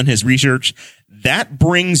Plank has done his research. That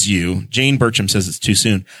brings you. Jane Burcham says it's too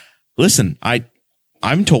soon. Listen,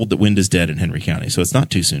 I'm told that wind is dead in Henry County, so it's not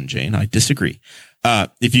too soon, Jane. I disagree.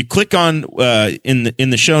 If you click on in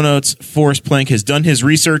the show notes, Forrest Plank has done his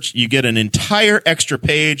research. You get an entire extra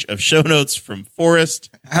page of show notes from Forrest.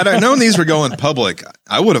 Had I known these were going public,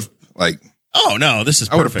 I would have oh no, this is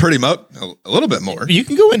perfect. I would have pretty them up a little bit more. You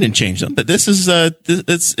can go in and change them, but this is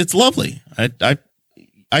it's lovely.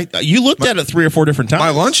 You looked at it 3 or 4 different times. My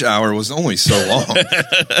lunch hour was only so long.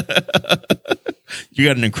 You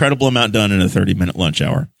got an incredible amount done in a 30-minute lunch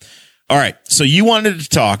hour. All right. So you wanted to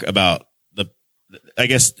talk about I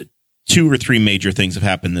guess 2 or 3 major things have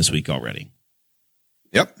happened this week already.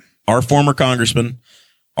 Yep. Our former congressman,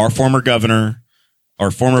 our former governor,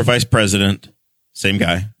 our former vice president, same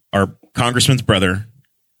guy, our congressman's brother,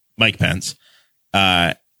 Mike Pence,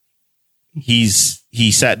 he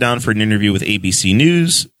sat down for an interview with ABC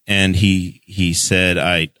News, and he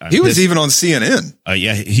said, he was even on CNN.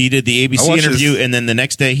 Yeah, he did the ABC interview, and then the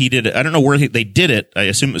next day he did it. I don't know where they did it. I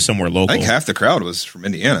assume it was somewhere local. I think half the crowd was from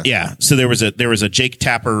Indiana. Yeah, so there was a Jake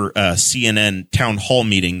Tapper CNN town hall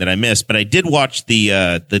meeting that I missed, but I did watch the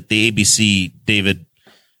ABC David,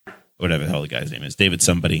 whatever the hell the guy's name is, David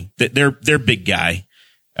somebody. Their big guy,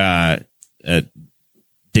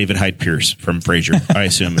 David Hyde Pierce from Frasier. I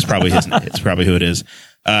assume it's probably it's probably who it is.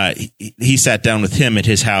 He sat down with him at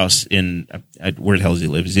his house in where the hell does he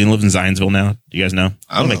live? Does he live in Zionsville now? Do you guys know?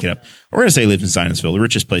 I'll make it up. We're gonna say he lives in Zionsville, the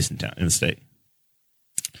richest place in town in the state.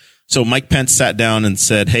 So Mike Pence sat down and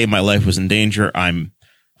said, "Hey, my life was in danger. I'm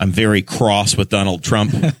very cross with Donald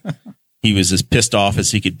Trump. He was as pissed off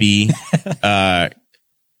as he could be." By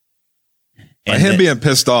him being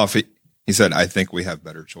pissed off, he said, "I think we have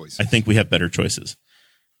better choices. I think we have better choices,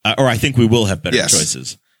 or I think we will have better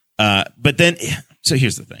choices." But then, so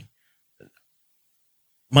here's the thing: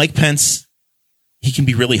 Mike Pence, he can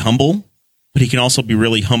be really humble, but he can also be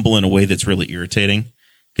really humble in a way that's really irritating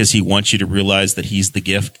because he wants you to realize that he's the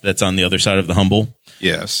gift that's on the other side of the humble.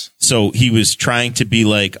 Yes. So he was trying to be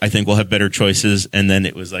like, I think we'll have better choices. And then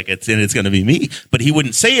it was like, it's going to be me. But he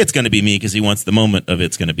wouldn't say it's going to be me because he wants the moment of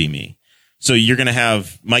it's going to be me. So you're going to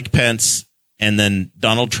have Mike Pence and then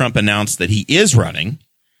Donald Trump announce that he is running.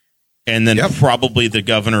 And then probably the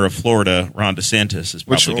governor of Florida, Ron DeSantis, is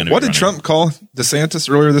probably going to be What did Trump call DeSantis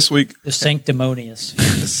earlier this week? The sanctimonious.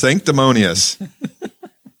 The sanctimonious.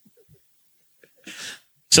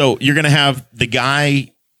 So you're going to have the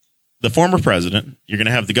guy, the former president. You're going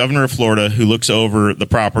to have the governor of Florida who looks over the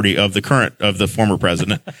property of the former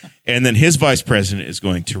president, and then his vice president is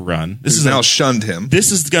going to run. This is now shunned him.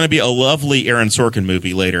 This is going to be a lovely Aaron Sorkin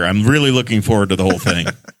movie later. I'm really looking forward to the whole thing.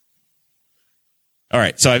 All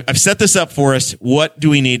right, so I've set this up for us. What do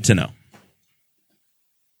we need to know?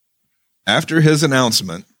 After his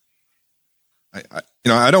announcement, I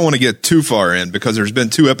don't want to get too far in because there's been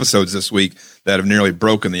 2 episodes this week that have nearly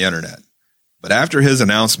broken the internet. But after his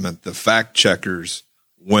announcement, the fact checkers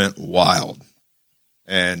went wild.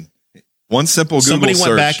 And one simple Google Somebody search.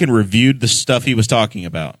 went back and reviewed the stuff he was talking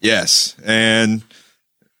about. Yes. And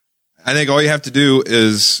I think all you have to do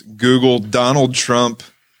is Google Donald Trump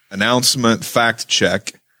announcement fact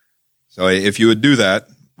check. So if you would do that,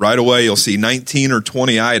 right away you'll see 19 or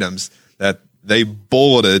 20 items that they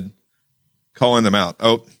bulleted calling them out.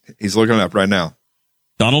 Oh, he's looking it up right now.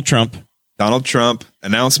 Donald Trump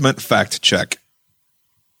announcement fact check.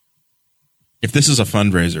 If this is a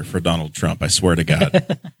fundraiser for Donald Trump, I swear to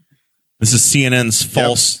God. This is CNN's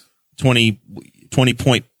false 20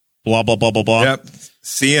 point blah, blah, blah, blah, blah. Yep.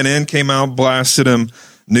 CNN came out, blasted him.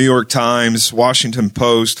 New York Times, Washington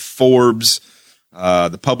Post, Forbes,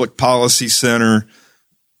 the Public Policy Center,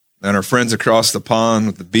 and our friends across the pond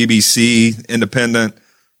with the BBC, Independent,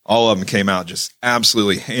 all of them came out just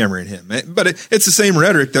absolutely hammering him. But it's the same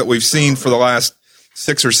rhetoric that we've seen for the last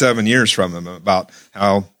 6 or 7 years from him about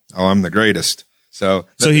how I'm the greatest. So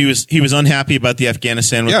he was unhappy about the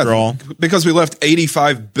Afghanistan withdrawal? Yeah, because we left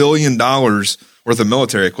 $85 billion worth of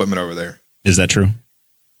military equipment over there. Is that true?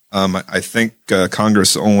 I think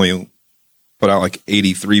Congress only put out like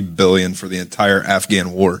 $83 billion for the entire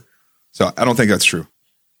Afghan war. So I don't think that's true.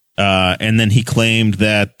 And then he claimed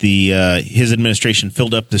that his administration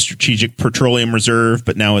filled up the strategic petroleum reserve,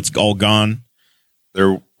 but now it's all gone.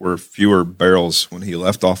 There were fewer barrels when he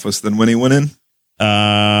left office than when he went in.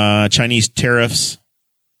 Chinese tariffs.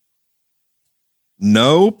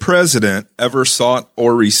 No president ever sought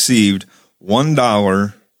or received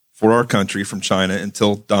 $1 for our country from China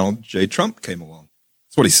until Donald J. Trump came along.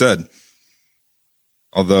 That's what he said.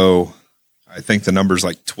 Although I think the number's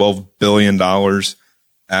like $12 billion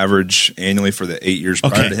average annually for the 8 years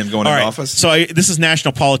prior to him going into office. So this is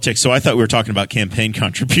national politics. So I thought we were talking about campaign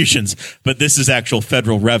contributions, but this is actual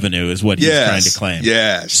federal revenue is what he's trying to claim.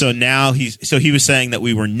 Yes. So now he was saying that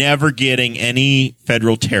we were never getting any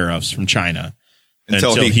federal tariffs from China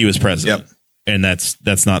until he was president. Yep. And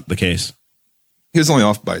that's not the case. He was only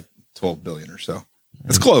off by 12 billion or so.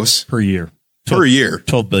 It's close. Per year.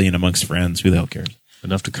 12 billion amongst friends. Who the hell cares?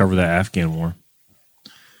 Enough to cover that Afghan war.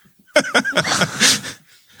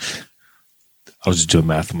 I was just doing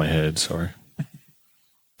math in my head. Sorry.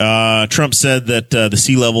 Trump said that the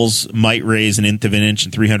sea levels might raise an eighth of an inch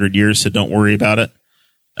in 300 years, so don't worry about it.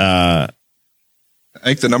 I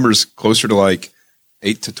think the number is closer to like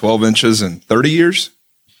 8 to 12 inches in 30 years.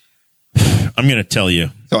 I'm going to tell you.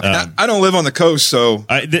 So I don't live on the coast, so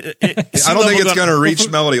I don't think it's going to reach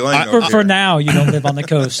Melody Lane. For now, you don't live on the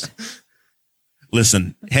coast.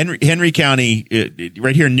 Listen, Henry County,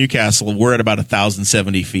 right here in Newcastle, we're at about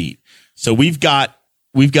 1,070 feet. So we've got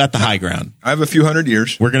the high ground. I have a few hundred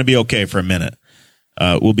years. We're going to be okay for a minute.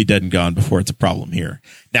 We'll be dead and gone before it's a problem here.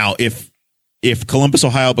 Now, if Columbus,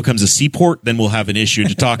 Ohio becomes a seaport, then we'll have an issue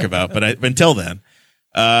to talk about. But until then,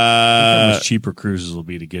 how much cheaper cruises will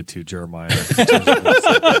be to get to, Jeremiah.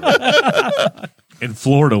 And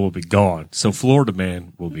Florida will be gone. So Florida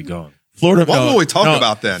man will be gone. Florida. What will we talk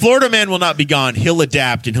about then? Florida man will not be gone. He'll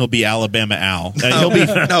adapt and he'll be Alabama Al. He'll be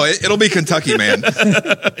it'll be Kentucky man.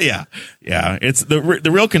 Yeah. It's the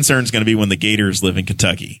real concern is going to be when the Gators live in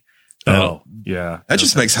Kentucky. Yeah. That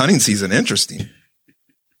just makes hunting season interesting.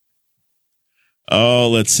 Oh,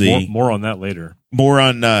 let's see. More on that later. More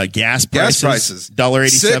on gas prices.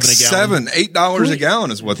 $1.87 a gallon. $8 a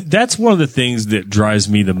gallon is what. That's one of the things that drives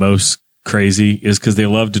me the most crazy is because they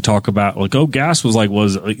love to talk about like, oh, gas was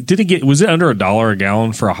was it under $1 a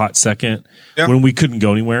gallon for a hot second when we couldn't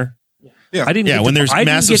go anywhere? Yeah. When there's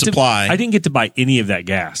massive supply. I didn't get to buy any of that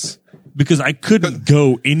gas because I couldn't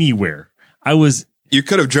go anywhere. You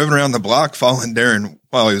could have driven around the block following Darrin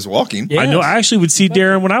while he was walking. Yes. I know. I actually would see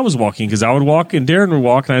Darrin when I was walking because I would walk and Darrin would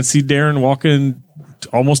walk, and I'd see Darrin walking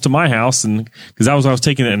almost to my house, and because I was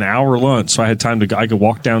taking an hour lunch, so I had time I could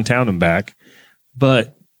walk downtown and back.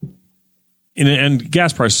 But and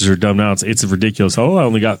gas prices are dumb now. It's ridiculous. Oh, I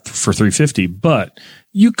only got for $3.50, but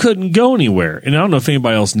you couldn't go anywhere. And I don't know if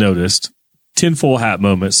anybody else noticed. Tinfoil hat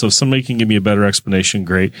moment. So if somebody can give me a better explanation,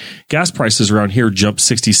 great. Gas prices around here jumped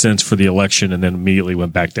 60 cents for the election and then immediately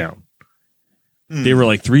went back down. They were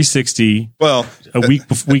like $3.60. Well, a week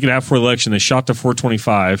and a half before the election, they shot to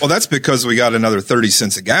 $4.25. Well, that's because we got another 30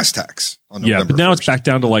 cents of gas tax on November but now 1st. it's back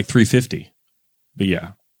down to like $3.50. But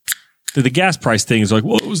yeah, the gas price thing is like,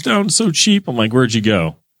 well, it was down so cheap. I'm like, where'd you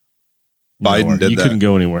go? Biden did you that. couldn't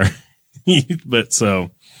go anywhere. But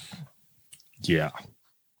so, yeah.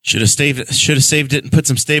 Should have saved it and put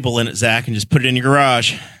some stable in it, Zach, and just put it in your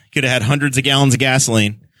garage. Could have had hundreds of gallons of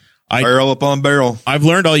gasoline. Barrel upon barrel. I've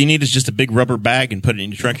learned all you need is just a big rubber bag and put it in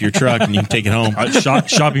the trunk of your truck, and you can take it home.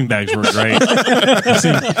 Shopping bags were great.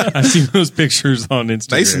 I've seen those pictures on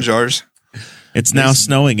Instagram. Mason jars. It's now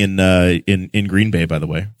snowing in Green Bay, by the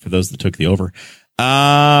way, for those that took the over.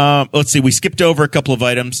 Let's see. We skipped over a couple of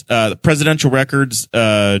items. The presidential records.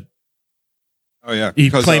 Oh yeah, he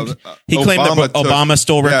claimed that Obama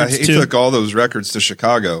stole records he too. He took all those records to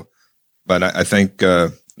Chicago, but I think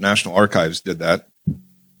National Archives did that.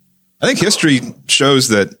 I think history shows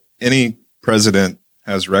that any president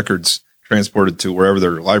has records transported to wherever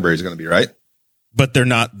their library is going to be, right? But they're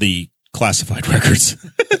not the classified records.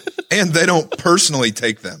 And they don't personally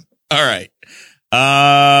take them. All right.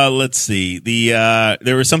 Let's see.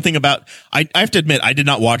 There was something about, I have to admit, I did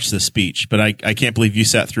not watch this speech, but I can't believe you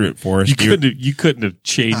sat through it for us. You couldn't have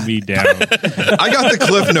chained me down. I got the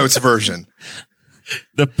Cliff Notes version.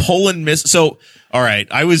 The Poland miss. So, all right.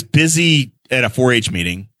 I was busy at a 4-H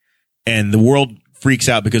meeting and the world freaks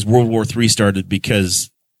out because World War III started because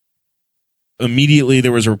immediately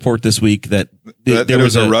there was a report this week that there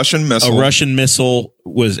was a Russian missile. A Russian missile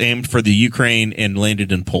was aimed for the Ukraine and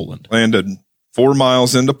landed in Poland. Landed 4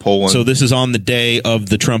 miles into Poland. So this is on the day of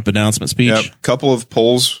the Trump announcement speech. Yep. A couple of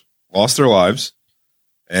Poles lost their lives.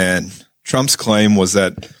 And Trump's claim was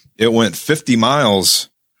that it went 50 miles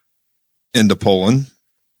into Poland.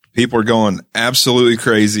 People are going absolutely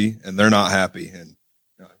crazy and they're not happy. And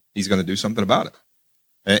he's going to do something about it.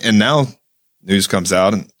 And now news comes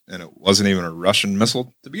out and it wasn't even a Russian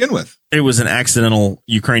missile to begin with. It was an accidental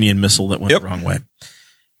Ukrainian missile that went the wrong way.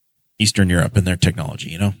 Eastern Europe and their technology,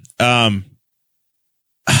 you know.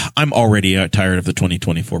 I'm already tired of the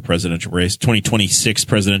 2024 presidential race, 2026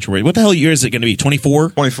 presidential race. What the hell year is it going to be? 24?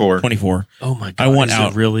 24. Oh my God. I want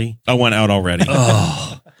out. Really? I want out already.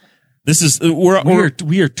 Oh. This is, we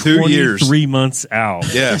are 2 years. 23 months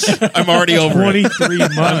out. Yes. I'm already over 23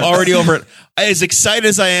 months. I'm already over it. As excited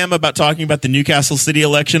as I am about talking about the Newcastle City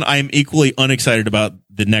election, I am equally unexcited about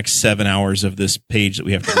the next 7 hours of this page that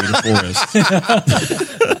we have to read for us.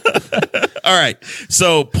 All right.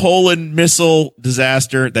 So Poland missile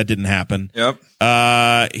disaster. That didn't happen.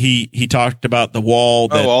 Yep. He talked about the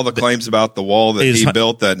wall. All the claims about the wall that he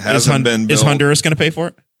built that hasn't been built. Is Honduras going to pay for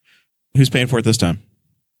it? Who's paying for it this time?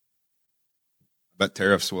 I bet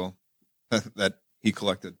tariffs will that he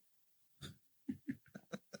collected.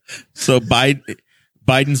 So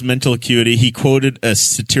Biden's mental acuity. He quoted a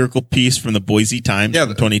satirical piece from the Boise Times in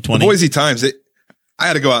 2020. The Boise Times. I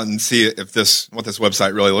had to go out and see what this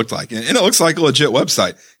website really looked like, and it looks like a legit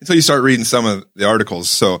website until you start reading some of the articles.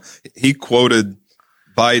 So he quoted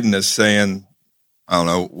Biden as saying, I don't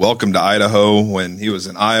know, welcome to Idaho when he was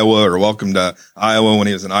in Iowa, or welcome to Iowa when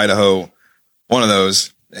he was in Idaho. One of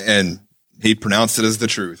those. And he pronounced it as the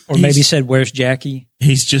truth. Or maybe said, "Where's Jackie?"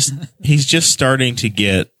 He's just starting to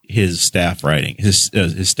get his staff writing, his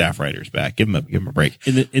staff writers back. Give him a break.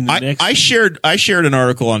 I shared an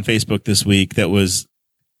article on Facebook this week that was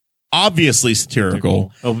obviously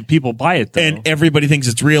satirical. Oh, people buy it though. And everybody thinks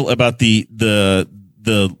it's real about the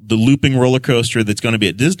looping roller coaster that's going to be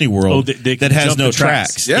at Disney World that has no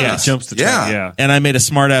tracks. Yeah. It jumps the track. Yeah. And I made a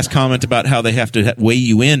smart ass comment about how they have to weigh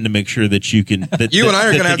you in to make sure that you can. That, you and I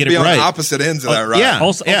are going to have to be on right. opposite ends of that ride. Yeah.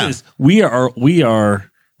 Also, we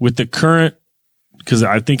are with the current, because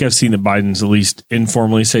I think I've seen that Biden's at least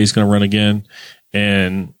informally say he's going to run again,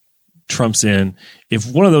 and Trump's in. If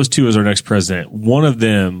one of those two is our next president, one of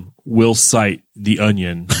them will cite The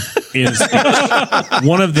Onion in his speech.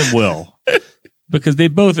 One of them will. Because they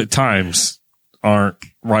both at times aren't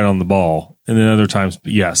right on the ball. And then other times,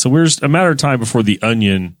 yeah. So we're just a matter of time before The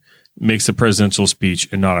Onion makes a presidential speech,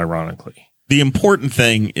 and not ironically. The important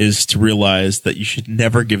thing is to realize that you should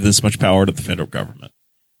never give this much power to the federal government.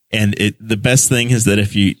 And the best thing is that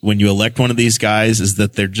when you elect one of these guys, is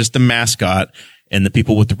that they're just a mascot, and the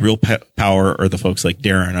people with the real power are the folks like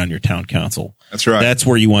Darrin on your town council. That's right. That's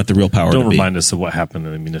where you want the real power to be. Don't remind us of what happened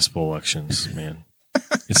in the municipal elections, man.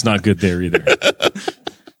 It's not good there either.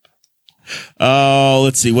 Oh,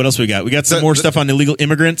 let's see. What else we got? We got some more stuff on illegal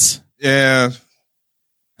immigrants. Yeah.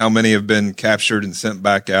 How many have been captured and sent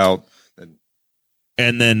back out?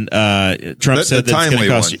 And then Trump said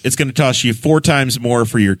that it's going to cost you 4 times more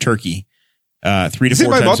for your turkey. 3 to 4 times more. Has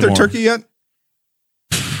anybody bought their turkey yet?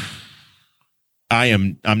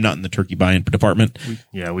 I'm not in the turkey buying department.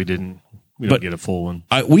 We didn't. We don't get a full one.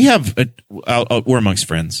 We're amongst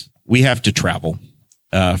friends. We have to travel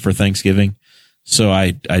for Thanksgiving, so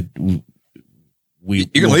you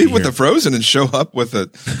can leave with the frozen and show up with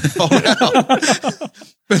it.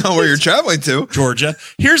 Depending on where you're traveling to, Georgia.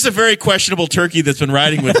 Here's a very questionable turkey that's been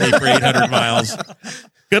riding with me for 800 miles.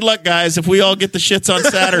 Good luck, guys. If we all get the shits on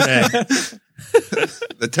Saturday,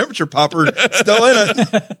 the temperature popper still in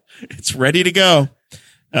it. It's ready to go.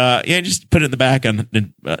 Just put it in the back in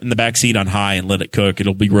the back seat on high and let it cook.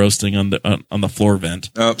 It'll be roasting on the floor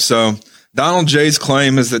vent. So Donald J's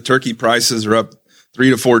claim is that turkey prices are up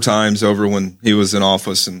 3 to 4 times over when he was in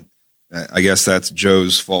office, and I guess that's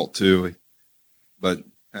Joe's fault too. But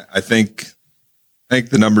I think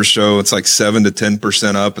the numbers show it's like 7 to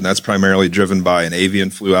 10% up, and that's primarily driven by an avian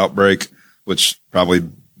flu outbreak, which probably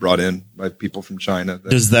brought in by people from China.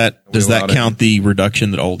 Does that count the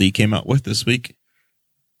reduction that Aldi came out with this week?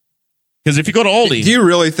 Because if you go to Aldi, do you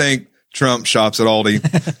really think Trump shops at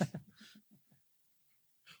Aldi?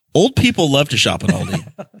 Old people love to shop at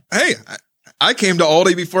Aldi. Hey, I came to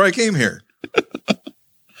Aldi before I came here.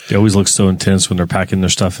 They always look so intense when they're packing their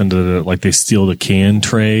stuff into they steal the can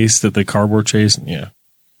trays, the cardboard trays. Yeah.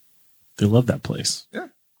 They love that place. Yeah.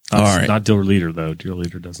 All right. Not Dear Leader, though. Dear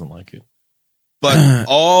Leader doesn't like it. But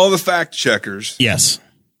all the fact checkers. Yes.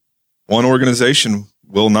 One organization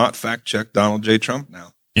will not fact check Donald J. Trump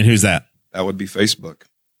now. And who's that? That would be Facebook.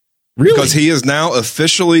 Really? Because he is now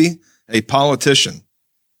officially a politician.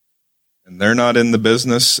 And they're not in the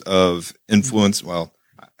business of influence. Well,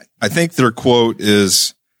 I think their quote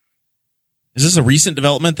is this a recent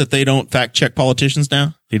development that they don't fact check politicians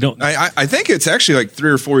now? They don't. I think it's actually like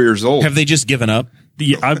 3 or 4 years old. Have they just given up?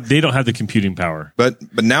 They don't have the computing power. But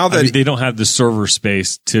now that they don't have the server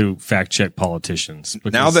space to fact check politicians.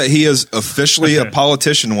 Now that he is officially a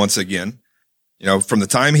politician once again, from the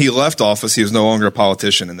time he left office, he was no longer a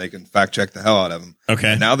politician, and they can fact check the hell out of him.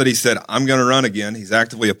 Okay. And now that he said, I'm going to run again, he's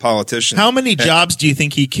actively a politician. How many jobs do you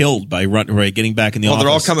think he killed by getting back in the office? Well,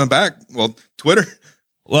 they're all coming back. Well, Twitter.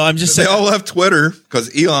 Well, I'm just saying. They all left Twitter because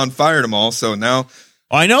Elon fired them all. So now.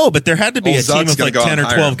 I know, but there had to be a team of 10 or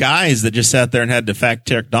 12 him. guys that just sat there and had to fact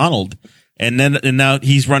check Donald. And now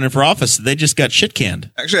he's running for office. They just got shit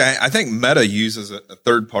canned. Actually, I think Meta uses a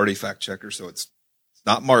third party fact checker. So it's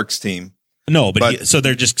not Mark's team. No, so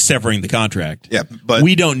they're just severing the contract. Yeah, but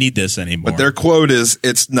we don't need this anymore. But their quote is,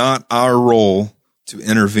 "It's not our role to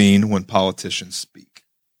intervene when politicians speak."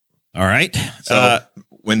 All right. So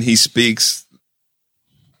when he speaks,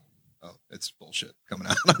 it's bullshit coming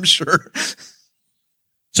out, I'm sure.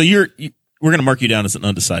 So we're going to mark you down as an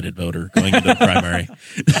undecided voter going into the primary.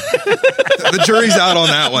 The jury's out on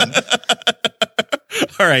that one.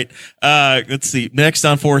 All right. Let's see. Next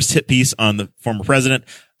on Forrest's hit piece on the former president.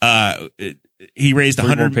 He raised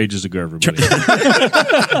 100 more pages to go, everybody.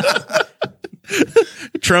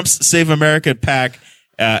 Trump's Save America PAC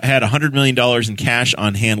had $100 million in cash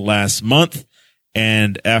on hand last month.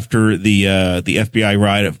 And after the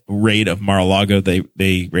FBI raid of Mar-a-Lago,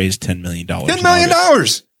 they raised $10 million. $10 million.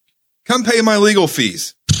 Come pay my legal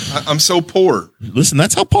fees. I'm so poor. Listen,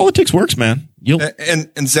 that's how politics works, man.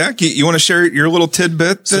 And Zach, you want to share your little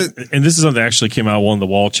tidbit? And this is something that actually came out of one of the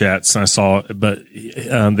wall chats, and I saw it, but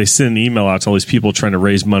they sent an email out to all these people trying to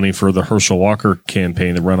raise money for the Herschel Walker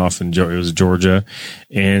campaign, the runoff in Georgia.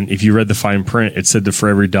 And if you read the fine print, it said that for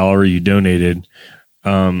every $1 you donated,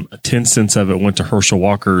 10 cents of it went to Herschel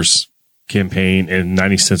Walker's campaign and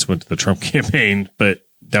 90 cents went to the Trump campaign. But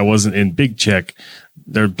that wasn't in big check.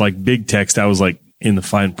 They're like big text. That was like in the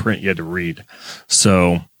fine print you had to read.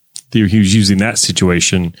 So he was using that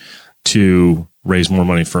situation to raise more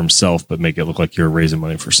money for himself, but make it look like you're raising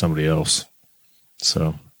money for somebody else.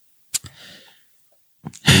 So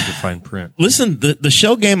read the fine print. Listen, the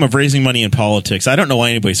shell game of raising money in politics, I don't know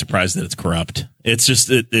why anybody's surprised that it's corrupt. It's just,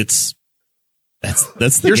 that's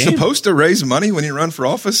the You're game. supposed to raise money when you run for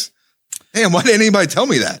office? Damn, why didn't anybody tell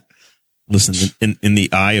me that? Listen, in the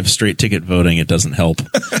eye of straight ticket voting, it doesn't help.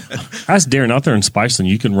 Ask Darrin out there in Spiceland.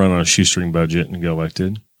 You can run on a shoestring budget and get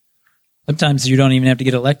elected. Sometimes you don't even have to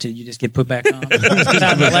get elected. You just get put back on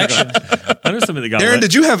time of election. I know somebody that got Darrin,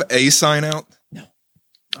 elected. did you have a sign out?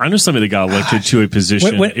 I know somebody that got elected to a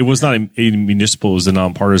position. It was not a municipal, it was a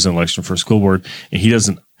nonpartisan election for a school board. And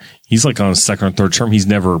he's like on his second or third term. He's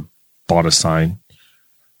never bought a sign.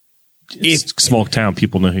 It's a small town.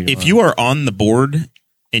 People know who you are. If you are on the board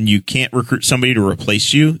and you can't recruit somebody to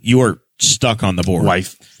replace you, you are stuck on the board.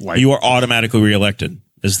 Life. You are automatically reelected.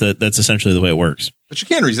 That's essentially the way it works. But you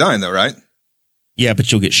can resign, though, right? Yeah,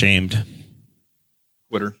 but you'll get shamed.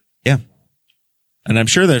 Twitter. Yeah. And I'm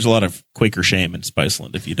sure there's a lot of Quaker shame in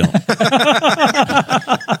Spiceland if you don't.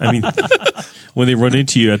 I mean, when they run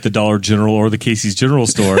into you at the Dollar General or the Casey's General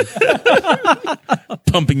Store,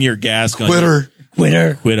 Pumping your gas. Going, Quitter.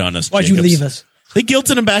 Quit on us, Why'd Jacobs. you leave us? They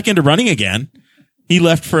guilted him back into running again. He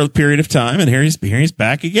left for a period of time, and here he's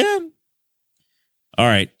back again. All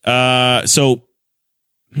right. So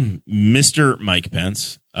Mr. Mike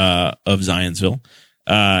Pence of Zionsville,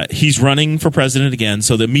 he's running for president again.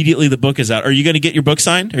 So immediately the book is out. Are you going to get your book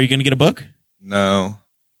signed? Are you going to get a book? No.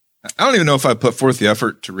 I don't even know if I put forth the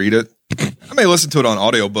effort to read it. I may listen to it on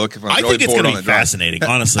audiobook if I'm really think it's bored going on to the be drive. fascinating,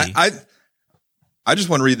 honestly. I just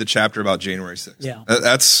want to read the chapter about January 6th. Yeah.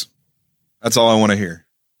 That's all I want to hear.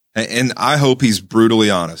 And I hope he's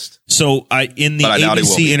brutally honest. So in the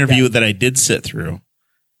ABC interview that I did sit through,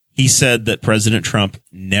 he said that President Trump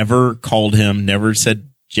never called him, never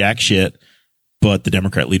said jack shit, but the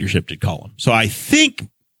Democrat leadership did call him. So I think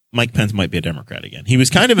Mike Pence might be a Democrat again. He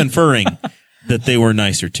was kind of inferring that they were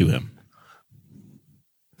nicer to him.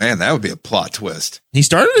 Man, that would be a plot twist. He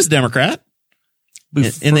started as a Democrat. In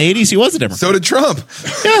the 80s, he was a Democrat. So did Trump.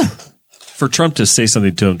 Yeah. for Trump to say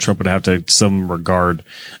something to him, Trump would have to, in some regard,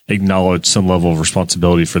 acknowledge some level of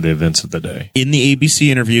responsibility for the events of the day. In the ABC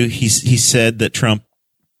interview, he said that Trump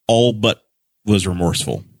all but was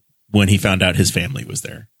remorseful when he found out his family was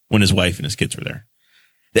there, when his wife and his kids were there.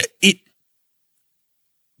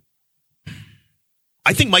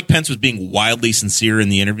 I think Mike Pence was being wildly sincere in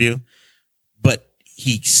the interview, but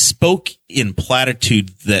he spoke in platitude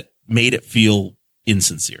that made it feel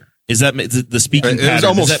insincere. Is that the speaking pattern? It was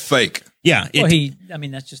almost fake. Yeah.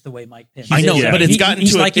 That's just the way Mike Pence. I know, is. but it's gotten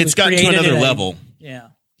to another level. Yeah.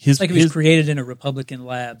 It's like he was created in a Republican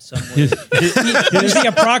lab somewhere. He is the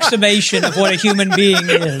approximation of what a human being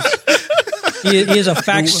is. He is a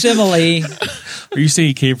facsimile. Are you saying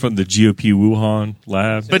he came from the GOP Wuhan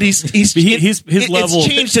lab? But his level it's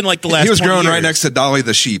changed in like the last. He was 20 growing years. right next to Dolly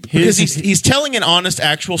the sheep because he's telling an honest,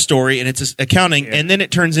 actual story, and it's accounting, and then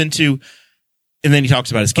it turns into, and then he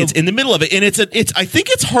talks about his kids in the middle of it, and it's I think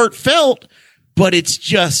it's heartfelt, but it's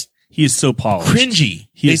just he is so polished, cringy.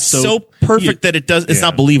 It's so perfect that it's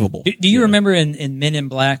not believable. Do you remember in Men in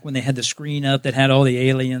Black when they had the screen up that had all the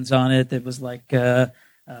aliens on it? That was like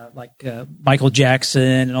Michael Jackson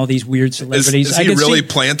and all these weird celebrities. Is he really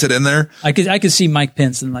planted in there? I could see Mike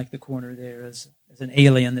Pence in like the corner there as an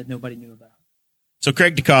alien that nobody knew about. So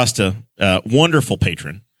Craig DaCosta, wonderful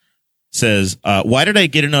patron, says, why did I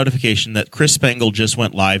get a notification that Chris Spangle just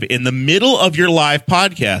went live in the middle of your live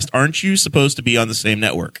podcast? Aren't you supposed to be on the same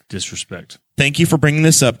network? Disrespect. Thank you for bringing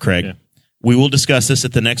this up, Craig. Yeah. We will discuss this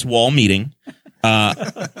at the next wall meeting.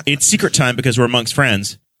 It's secret time because we're amongst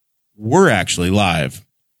friends. We're actually live.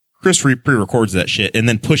 Chris pre-records that shit and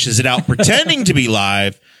then pushes it out pretending to be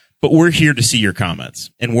live, but we're here to see your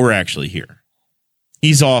comments, and we're actually here.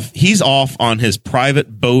 He's off on his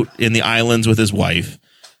private boat in the islands with his wife.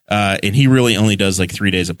 And he really only does like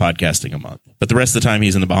 3 days of podcasting a month. But the rest of the time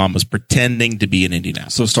he's in the Bahamas pretending to be in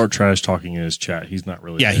Indianapolis. So start trash talking in his chat. He's not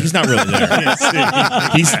really there. He's not really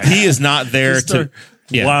there. He is not there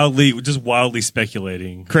wildly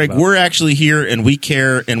speculating. Craig, we're actually here and we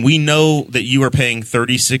care, and we know that you are paying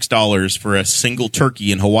 $36 for a single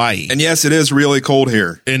turkey in Hawaii. And yes, it is really cold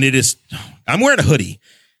here. And it is, I'm wearing a hoodie.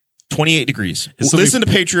 28 degrees. Listen to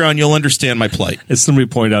Patreon. You'll understand my plight. As somebody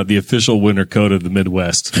pointed out, the official winter coat of the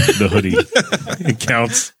Midwest, the hoodie. It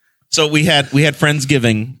counts. So we had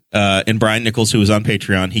Friendsgiving, and Brian Nichols, who was on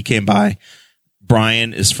Patreon, he came by.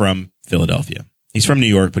 Brian is from Philadelphia. He's from New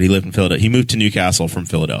York, but he lived in Philadelphia. He moved to Newcastle from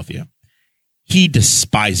Philadelphia. He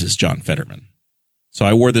despises John Fetterman. So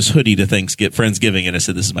I wore this hoodie to Friendsgiving, and I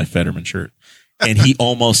said, this is my Fetterman shirt. And he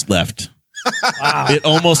almost left. Wow. It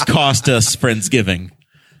almost cost us Friendsgiving.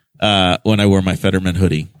 When I wore my Fetterman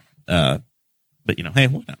hoodie. But hey,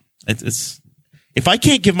 why not? It's if I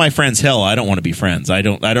can't give my friends hell, I don't want to be friends. I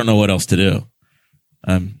don't know what else to do.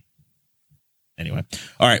 Anyway.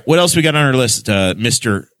 All right. What else we got on our list?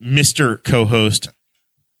 Mr. Co-host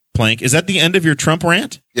Plank. Is that the end of your Trump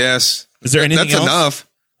rant? Yes. Is there anything else? That's enough.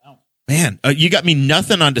 Man, you got me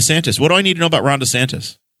nothing on DeSantis. What do I need to know about Ron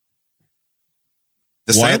DeSantis?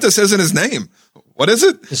 DeSantis isn't his name. What is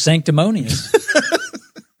it? The sanctimonious.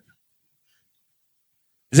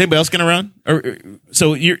 Is anybody else going to run?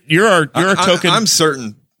 So you're our token. I'm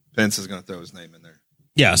certain Pence is going to throw his name in there.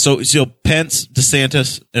 Yeah. So Pence,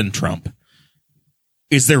 DeSantis, and Trump.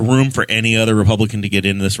 Is there room for any other Republican to get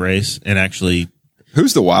into this race and actually?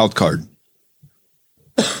 Who's the wild card?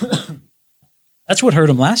 That's what hurt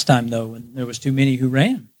him last time, though, when there was too many who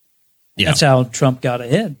ran. Yeah. That's how Trump got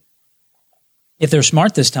ahead. If they're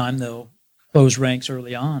smart this time, they'll close ranks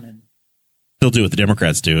early on and. They'll do what the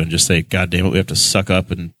Democrats do and just say, God damn it, we have to suck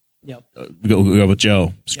up and go with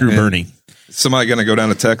Joe. Screw Bernie. Is somebody going to go down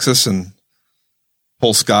to Texas and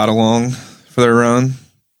pull Scott along for their run?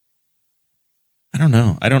 I don't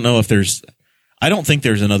know. I don't think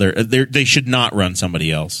there's another. They should not run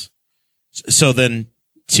somebody else. So then,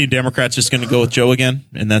 two Democrats just going to go with Joe again,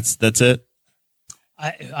 and that's it.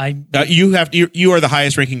 You are the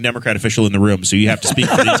highest ranking Democrat official in the room, so you have to speak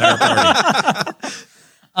for the entire party.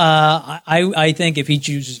 I think if he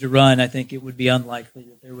chooses to run, I think it would be unlikely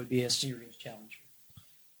that there would be a serious challenge.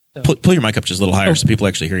 So. Pull your mic up just a little higher so people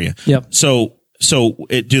actually hear you. Yep. So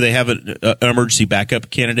do they have an emergency backup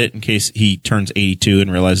candidate in case he turns 82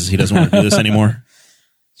 and realizes he doesn't want to do this anymore?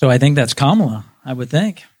 So I think that's Kamala, I would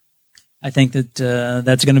think. I think that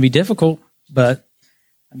that's going to be difficult, but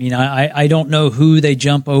I mean, I don't know who they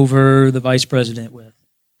jump over the vice president with.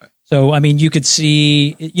 So, I mean, you could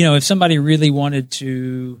see, if somebody really wanted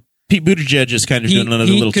to. Pete Buttigieg is kind of doing another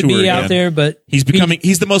little tour. He could be out there, but. He's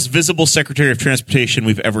the most visible Secretary of Transportation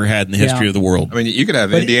we've ever had in the history of the world. I mean, you could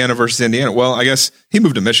have Indiana versus Indiana. Well, I guess he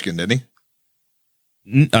moved to Michigan, didn't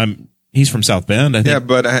he? He's from South Bend, I think. Yeah,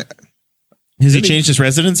 but. Has he changed his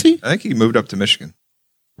residency? I think he moved up to Michigan.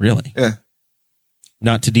 Really? Yeah.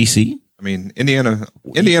 Not to D.C.? I mean, Indiana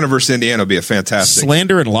versus Indiana would be a fantastic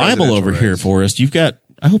slander and libel over here, Forrest.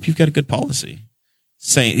 I hope you've got a good policy.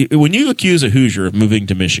 Saying when you accuse a Hoosier of moving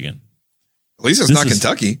to Michigan, at least it's not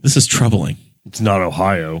Kentucky. This is troubling. It's not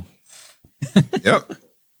Ohio. Yep.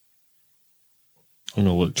 I'm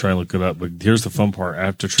gonna try and look it up, but here's the fun part.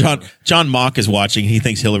 After John Mock is watching, he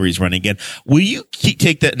thinks Hillary's running again. Will you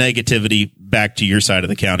take that negativity back to your side of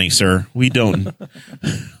the county, sir? We don't.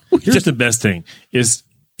 Here's the best thing is.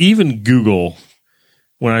 Even Google,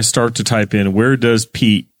 when I start to type in, where does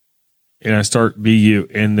Pete, and I start BU,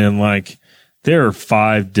 and then there are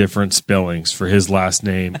 5 different spellings for his last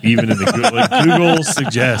name. Even in the Google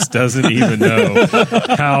suggests doesn't even know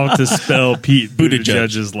how to spell Pete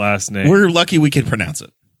Buttigieg's last name. We're lucky we can pronounce it.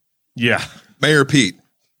 Yeah. Mayor Pete.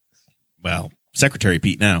 Well, Secretary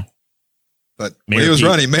Pete now. But when he was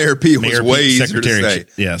running, Mayor Pete was way easier to say.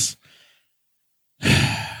 Yes.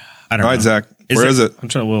 I don't know. All right, Zach. Where is it? I'm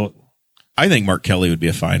trying. Well, I think Mark Kelly would be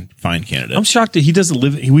a fine candidate. I'm shocked that he doesn't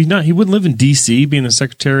live. He wouldn't live in D.C. being the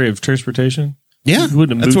Secretary of Transportation. Yeah, he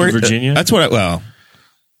wouldn't have moved to Virginia. That's what.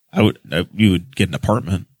 I would. You would get an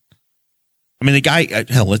apartment. I mean, the guy.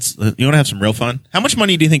 Hell, you want to have some real fun. How much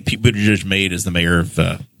money do you think Pete Buttigieg made as the mayor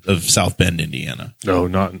of South Bend, Indiana? No,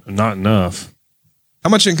 not enough. How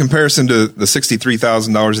much in comparison to the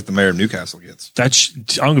 $63,000 that the mayor of Newcastle gets?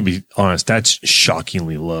 I'm going to be honest. That's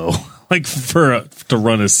shockingly low. To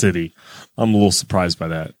run a city, I'm a little surprised by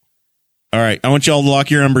that. All right, I want y'all to lock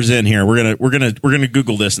your numbers in here. We're gonna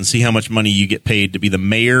Google this and see how much money you get paid to be the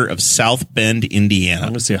mayor of South Bend, Indiana. I'm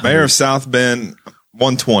going to say mayor of South Bend,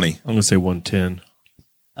 120. I'm going to say 110.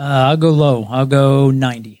 I'll go low. I'll go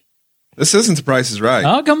 90. This isn't The Price is Right.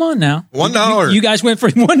 Oh, come on now. $1. You guys went for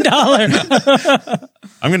 $1.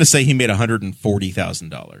 I'm going to say he made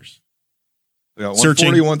 $140,000. We got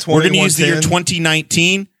Searching. 140, 120, We're going to use the year 110.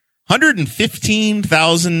 2019.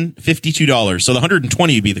 $115,052. So the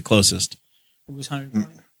 120 would be the closest. It was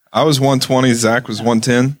 120. I was 120. Zach was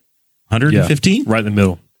 110. 115? Right in the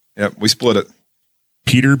middle. Yep, we split it.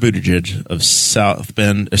 Peter Buttigieg of South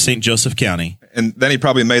Bend, St. Joseph County. And then he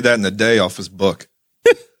probably made that in a day off his book.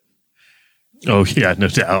 Oh, yeah, no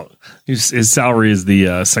doubt. His salary is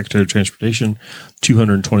the Secretary of Transportation,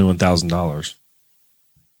 $221,000.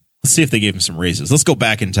 Let's see if they gave him some raises. Let's go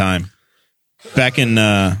back in time. Back in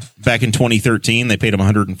 2013, they paid him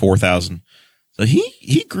 $104,000. So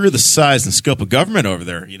he grew the size and scope of government over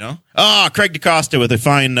there. You know. Craig DaCosta with a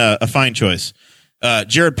fine choice.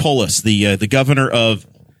 Jared Polis, the governor of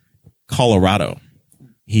Colorado.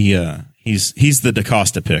 He's the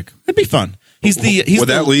DaCosta pick. It'd be fun. Would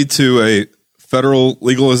that lead to a federal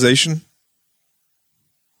legalization?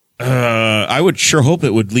 I would sure hope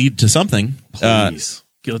it would lead to something. Please,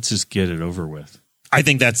 let's just get it over with. I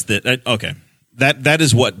think that's okay. That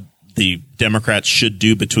is what the Democrats should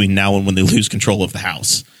do between now and when they lose control of the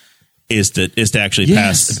House. Is to actually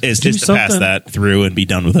pass that through and be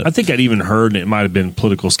done with it. I think I'd even heard, and it might have been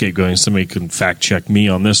political scapegoating. Somebody can fact check me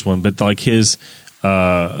on this one, but like the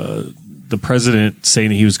president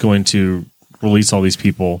saying he was going to release all these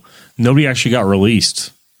people, nobody actually got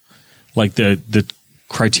released. Like the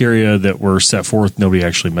criteria that were set forth, nobody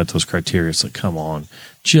actually met those criteria. It's like, come on,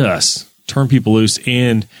 just turn people loose,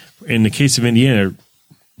 and in the case of Indiana,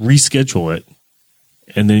 reschedule it.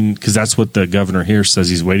 And then, because that's what the governor here says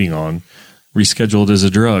he's waiting on, rescheduled as a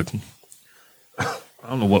drug. I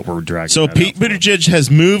don't know what we're dragging. So Pete Buttigieg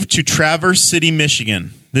has moved to Traverse City,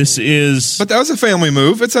 Michigan. But that was a family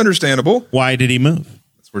move. It's understandable. Why did he move?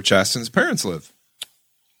 That's where Chasten's parents live.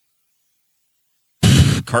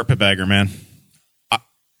 Carpetbagger, man.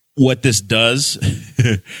 What this does,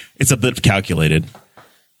 it's a bit calculated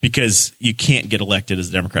because you can't get elected as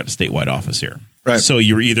a Democrat to statewide office here. Right. So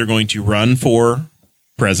you're either going to run for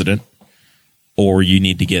president or you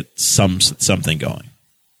need to get something going.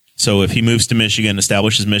 So if he moves to Michigan,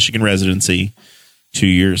 establishes Michigan residency, 4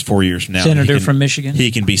 years from now, Senator from Michigan,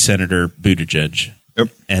 he can be Senator Buttigieg. Yep.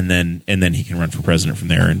 And then he can run for president from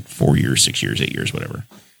there in 4 years, 6 years, 8 years, whatever.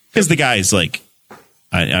 Because the guy is like,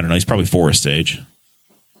 I don't know, he's probably Forrest age,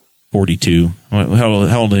 42.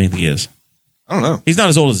 How old do you think he is? I don't know. He's not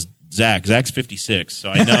as old as Zach. Zach's 56,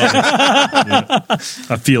 so I know. Yeah,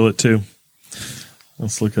 I feel it too.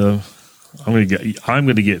 Let's look up. I'm gonna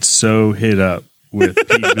get so hit up with Pete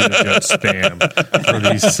Buttigieg spam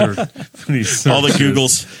for these all the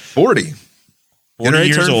Googles. 40. 40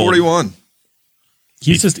 years turned old. 41.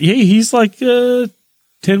 He's like 10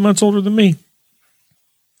 months older than me.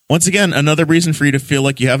 Once again, another reason for you to feel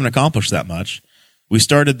like you haven't accomplished that much. We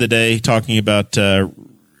started the day talking about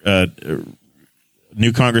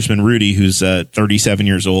new Congressman Rudy, who's 37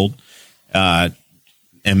 years old,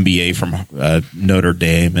 MBA from Notre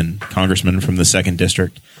Dame, and Congressman from the 2nd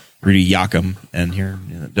District, Rudy Yakum. And here,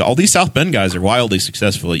 all these South Bend guys are wildly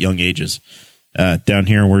successful at young ages. Down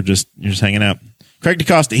here, you're just hanging out. Craig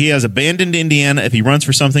DaCosta, he has abandoned Indiana. If he runs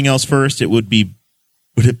for something else first, would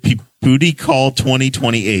it be Booty Call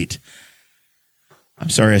 2028? I'm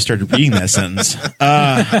sorry, I started reading that sentence.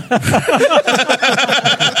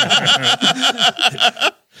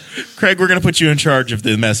 Craig, we're going to put you in charge of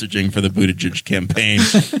the messaging for the Buttigieg campaign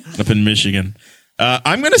up in Michigan.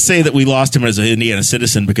 I'm going to say that we lost him as an Indiana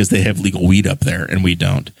citizen because they have legal weed up there and we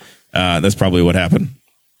don't. That's probably what happened.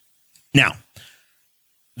 Now,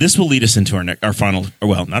 this will lead us into our final,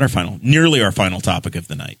 not our final, nearly our final topic of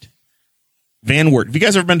the night. Van Wert. Have you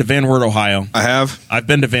guys ever been to Van Wert, Ohio? I have. I've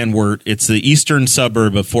been to Van Wert. It's the eastern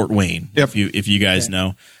suburb of Fort Wayne. Yep. If you guys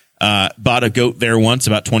know. Bought a goat there once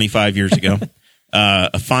about 25 years ago.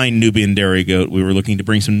 A fine Nubian dairy goat. We were looking to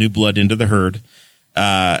bring some new blood into the herd.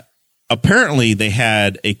 Apparently, they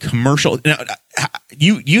had a commercial. Now,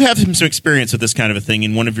 you have some experience with this kind of a thing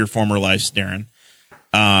in one of your former lives, Darrin.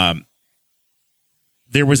 There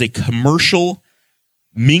was a commercial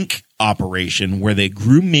mink operation where they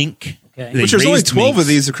grew mink. Okay. Which there's only 12 minks. of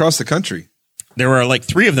these across the country. There are like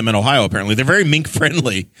 3 of them in Ohio, apparently. They're very mink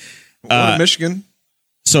friendly. One in Michigan.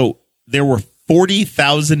 So there were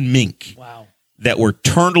 40,000 mink that were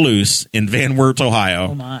turned loose in Van Wert, Ohio.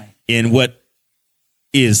 Oh my. In what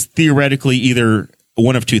is theoretically either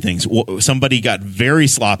one of two things. Somebody got very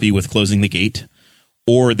sloppy with closing the gate,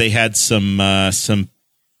 or they had some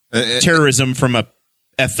terrorism from a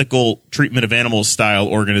ethical treatment of animals style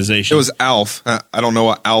organization. It was ALF. I don't know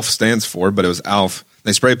what ALF stands for, but it was ALF.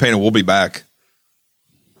 They spray painted "We'll be back."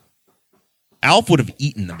 Alf would have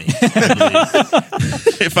eaten the mink.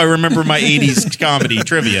 If I remember my 80s comedy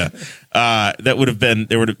trivia, they would have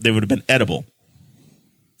been edible.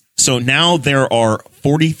 So now there are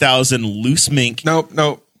 40,000 loose mink.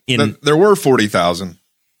 No. There were 40,000.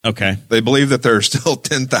 Okay. They believe that there are still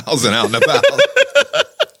 10,000 out and about.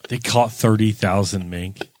 They caught 30,000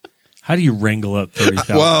 mink. How do you wrangle up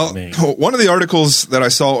 30,000 mink? Well, one of the articles that I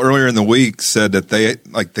saw earlier in the week said that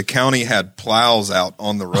the county had plows out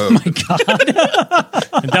on the road. Oh my God.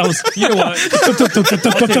 And that was, you know what?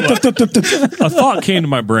 A thought came to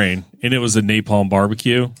my brain, and it was a napalm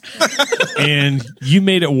barbecue. And you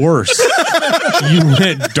made it worse. You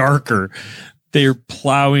went darker. They're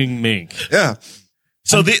plowing mink. Yeah.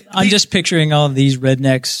 So I'm just picturing all of these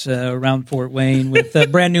rednecks around Fort Wayne with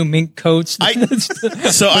brand new mink coats. I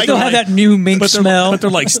still have that new mink smell. But they're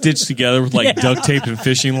like stitched together with like duct tape and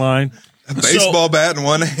fishing line. A baseball bat in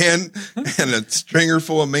one hand and a stringer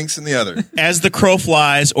full of minks in the other. As the crow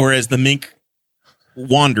flies, or as the mink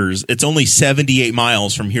wanders, it's only 78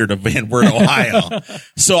 miles from here to Van Wert, Ohio.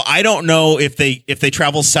 So I don't know if they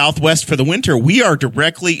travel southwest for the winter. We are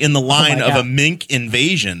directly in the line of a mink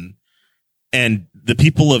invasion, and the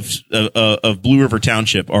people of Blue River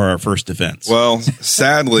Township are our first defense. Well,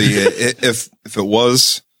 sadly, if it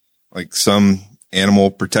was like some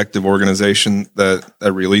animal protective organization that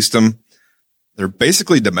released them, they're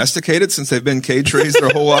basically domesticated since they've been cage raised their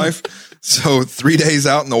whole life. So 3 days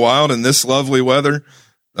out in the wild in this lovely weather,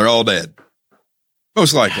 they're all dead.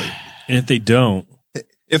 Most likely. And if they don't,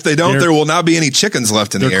 there will not be any chickens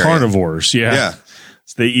left in the area. They're carnivores. Yeah. Yeah.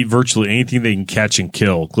 So they eat virtually anything they can catch and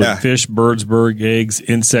kill, including fish, birds, eggs,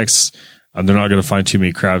 insects. They're not going to find too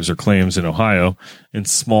many crabs or clams in Ohio, and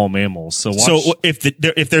small mammals. So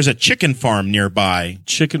if there's a chicken farm nearby,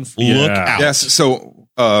 look out. Yes. So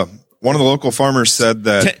one of the local farmers said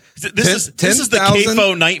that this is the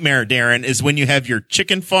CAFO nightmare, Darrin, is when you have your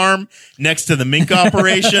chicken farm next to the mink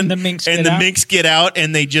operation, the minks get out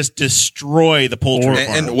and they just destroy the poultry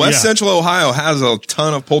farm. And West Central Ohio has a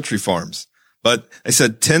ton of poultry farms. But they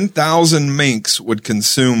said 10,000 minks would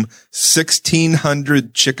consume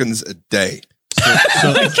 1,600 chickens a day.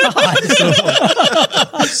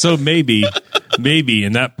 So maybe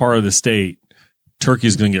in that part of the state, turkey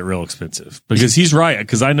is going to get real expensive, because he's right.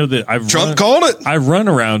 Because I know that called it. I've run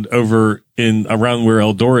around around where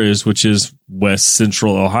Eldora is, which is West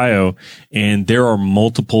Central Ohio, and there are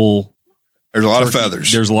multiple. There's a lot of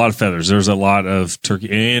feathers. There's a lot of feathers. There's a lot of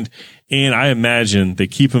turkey, and I imagine they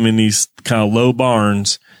keep them in these kind of low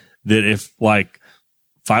barns. That if like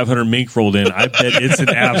 500 mink rolled in, I bet it's an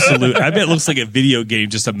absolute. I bet it looks like a video game,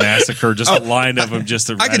 just a massacre, just a line of them.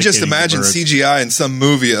 I could just imagine CGI in some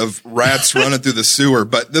movie of rats running through the sewer,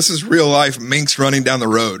 but this is real life minks running down the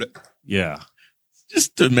road. Yeah,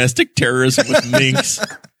 just domestic terrorism with minks.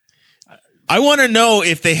 I want to know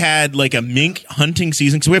if they had like a mink hunting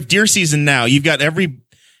season, because we have deer season now. You've got every.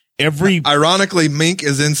 Ironically, mink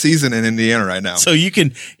is in season in Indiana right now. So you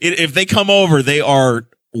can, if they come over, they are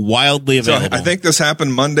wildly available. So I think this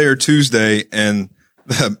happened Monday or Tuesday, and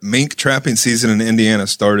the mink trapping season in Indiana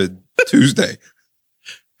started Tuesday.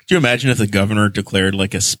 Could you imagine if the governor declared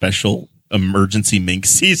like a special emergency mink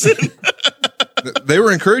season? They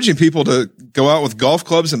were encouraging people to go out with golf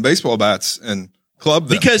clubs and baseball bats and club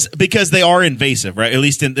them. Because they are invasive, right? At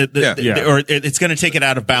least in or it's going to take it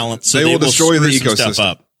out of balance. So they will destroy the ecosystem. Stuff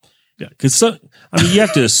up. Yeah, because you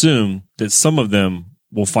have to assume that some of them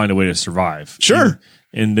will find a way to survive. Sure.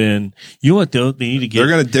 And then you know what they need to get? They're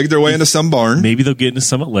going to dig their way into some barn. Maybe they'll get into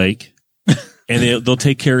Summit Lake, and they'll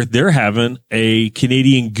take care. They're having a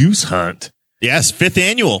Canadian goose hunt. Yes, fifth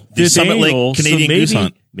annual Summit Lake Canadian goose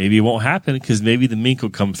hunt. Maybe it won't happen, because maybe the mink will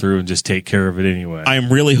come through and just take care of it anyway. I'm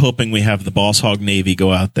really hoping we have the Boss Hog Navy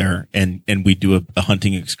go out there and we do a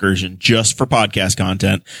hunting excursion just for podcast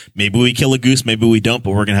content. Maybe we kill a goose, maybe we don't,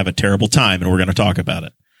 but we're going to have a terrible time and we're going to talk about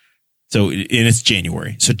it. So, and it's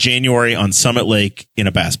January. So January on Summit Lake in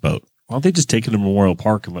a bass boat. Why don't they just take it to Memorial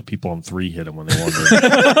Park and let people on 3 hit them when they wander?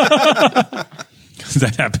 Because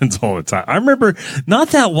that happens all the time. I remember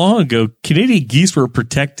not that long ago, Canadian geese were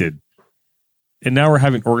protected. And now we're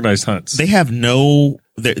having organized hunts. They have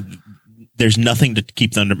there's nothing to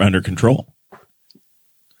keep them under control.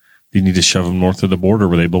 You need to shove them north of the border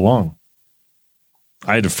where they belong.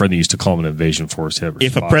 I had a friend that used to call them an invasion force.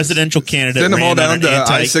 If a presidential candidate send them all down to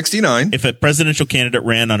I-69. If a presidential candidate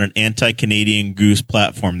ran on an anti-Canadian goose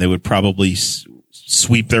platform, they would probably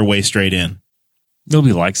sweep their way straight in.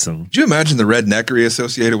 Nobody likes them. Could you imagine the redneckery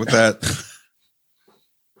associated with that?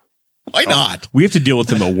 Why not? We have to deal with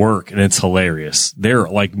them at work, and it's hilarious. They're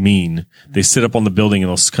like mean. They sit up on the building and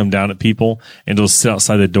they'll come down at people, and they'll sit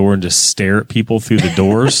outside the door and just stare at people through the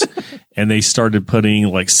doors. And they started putting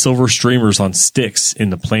like silver streamers on sticks in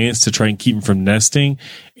the plants to try and keep them from nesting.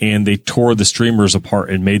 And they tore the streamers apart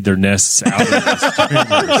and made their nests out of the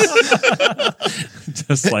streamers.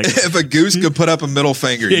 Just like if a goose could put up a middle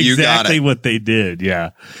finger, you got it. Exactly what they did. Yeah.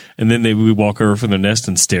 And then we would walk over from their nest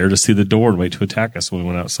and stare to see the door and wait to attack us when we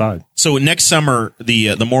went outside. So next summer,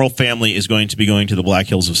 the Morrill family is going to be going to the Black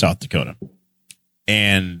Hills of South Dakota,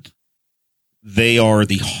 and they are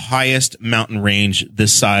the highest mountain range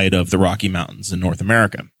this side of the Rocky Mountains in North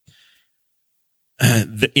America.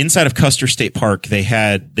 The inside of Custer State Park,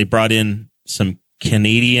 they brought in some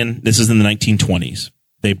Canadian. This is in the 1920s.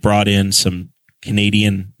 They brought in some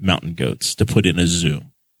Canadian mountain goats to put in a zoo.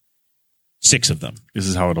 6 of them. This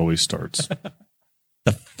is how it always starts.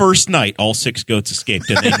 The first night, all 6 goats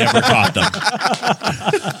escaped, and they never caught them.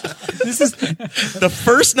 This is the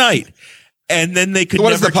first night, and then they could. So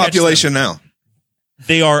what never is the population now?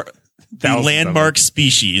 They are the Thousands landmark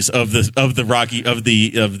species of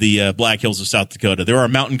the Black Hills of South Dakota. There are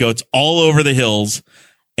mountain goats all over the hills,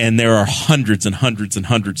 and there are hundreds and hundreds and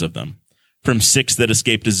hundreds of them from 6 that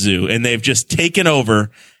escaped a zoo, and they've just taken over,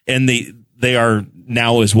 and they are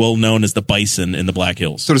now as well known as the bison in the Black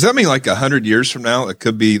Hills. So does that mean like 100 years from now, it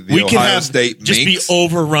could be the Ohio State just Minks? Be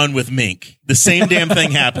overrun with mink. The same damn thing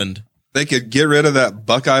happened. They could get rid of that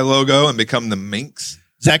Buckeye logo and become the Minks.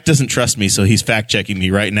 Zach doesn't trust me, so he's fact checking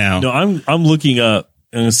me right now. No, I'm looking up.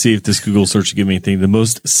 I'm going to see if this Google search will give me anything. The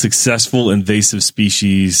most successful invasive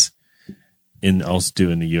species in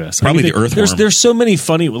the U.S. Probably the earthworm. There's so many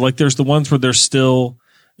funny, like there's the ones where there's still,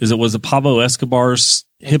 was it Pablo Escobar's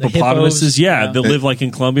hippopotamuses? Yeah, they live like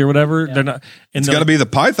in Colombia or whatever. Yeah. They're not. And it's got to be the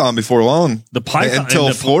python before long. The python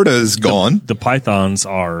until Florida is gone. The pythons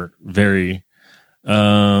are very.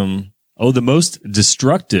 The most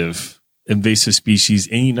destructive invasive species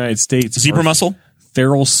in the United States. Zebra mussel,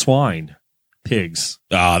 feral swine, pigs.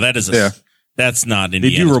 Oh, that's not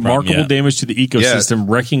Indiana's They do remarkable problem, damage to the ecosystem,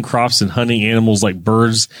 wrecking crops and hunting animals like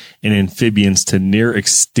birds and amphibians to near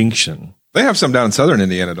extinction. They have some down in southern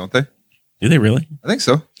Indiana, don't they? Do they really? I think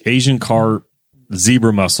so. Asian carp,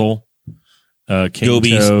 zebra mussel,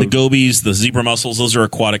 gobies, the gobies, the zebra mussels, those are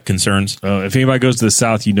aquatic concerns. If anybody goes to the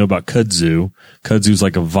south, you know about kudzu. Kudzu's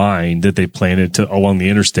like a vine that they planted along the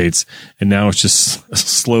interstates, and now it's just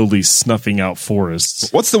slowly snuffing out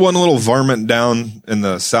forests. What's the one little varmint down in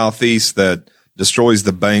the southeast that destroys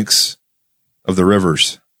the banks of the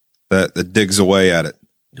rivers that digs away at it?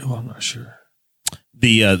 No, I'm not sure.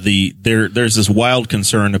 There's this wild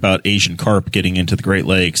concern about Asian carp getting into the Great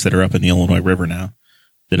Lakes that are up in the Illinois River now,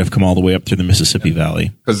 that have come all the way up through the Mississippi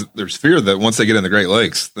Valley. Because there's fear that once they get in the Great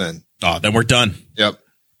Lakes, then we're done. Yep.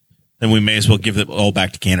 Then we may as well give it all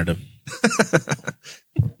back to Canada.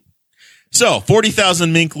 So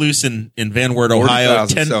 40,000 mink loose in Van Wert, Ohio.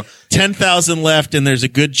 10,000 left, and there's a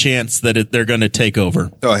good chance that they're going to take over.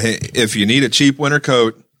 So hey, if you need a cheap winter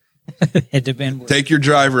coat, head to Van Wert. Take your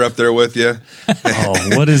driver up there with you.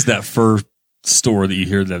 What is that fur store that you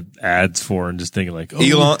hear the ads for and just thinking like,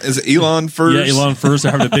 is it Elon Furs? Yeah, Elon Furs.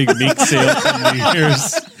 They're having a big mink sale.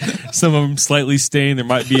 Some of them slightly stained. There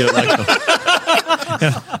might be you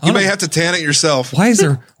may have to tan it yourself. Why is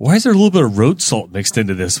there a little bit of road salt mixed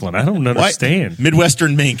into this one? I don't understand.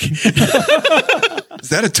 Midwestern mink. Is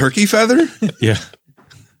that a turkey feather? Yeah.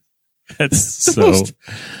 That's the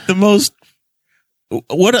most.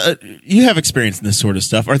 What you have experience in this sort of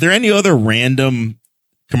stuff. Are there any other random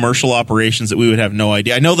commercial operations that we would have no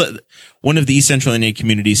idea? I know that one of the East Central Indiana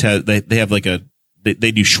communities they have like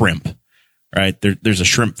they do shrimp, right? There's a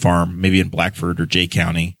shrimp farm maybe in Blackford or Jay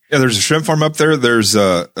County. Yeah, there's a shrimp farm up there. There's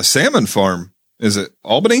a salmon farm. Is it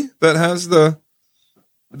Albany that has the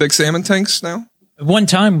big salmon tanks now? At one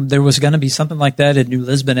time, there was going to be something like that at New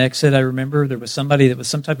Lisbon exit. I remember there was somebody that was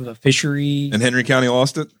some type of a fishery. And Henry County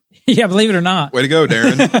lost it? Yeah, believe it or not. Way to go,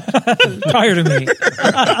 Darrin. Tired of me.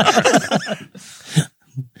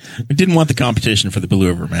 We didn't want the competition for the Blue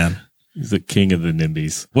River, man. He's the king of the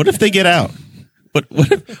NIMBYs. What if they get out?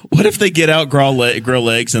 What if they get out, grow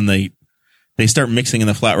legs, and they start mixing in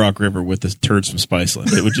the Flat Rock River with the turds from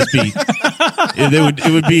Spiceland? It would just be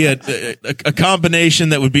it would be a combination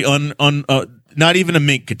that would be not even a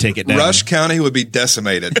mink could take it down. Rush County would be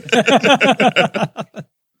decimated.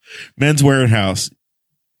 Men's Warehouse.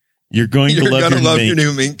 You're going to love your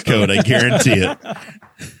new mink coat. I guarantee it.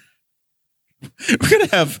 We're going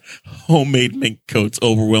to have homemade mink coats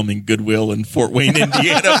overwhelming Goodwill in Fort Wayne,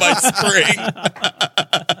 Indiana by spring.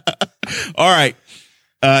 All right.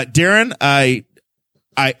 Darrin, I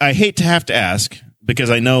hate to have to ask, because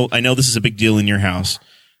I know this is a big deal in your house,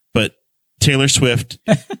 but Taylor Swift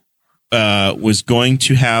was going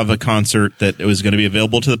to have a concert that was going to be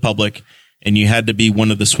available to the public, and you had to be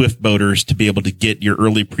one of the Swift boaters to be able to get your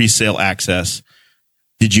early pre-sale access.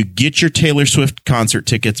 Did you get your Taylor Swift concert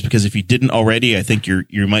tickets? Because if you didn't already, I think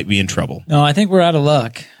you might be in trouble. No, I think we're out of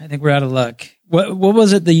luck. What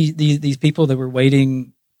was it? These people that were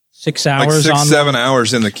waiting 6 hours, like 7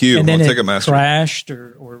 hours in the queue and on then Ticketmaster. Crashed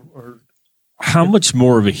or How much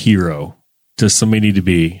more of a hero does somebody need to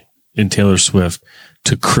be in Taylor Swift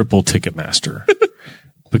to cripple Ticketmaster?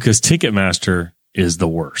 Because Ticketmaster is the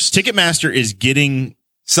worst. Ticketmaster is getting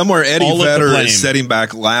somewhere. Eddie all of the Vedder blame. is sitting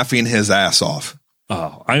back laughing his ass off.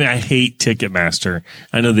 Oh, I hate Ticketmaster.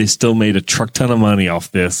 I know they still made a truck ton of money off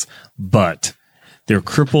this, but they're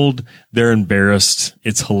crippled. They're embarrassed.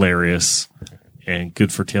 It's hilarious and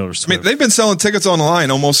good for Taylor Swift. I mean, they've been selling tickets online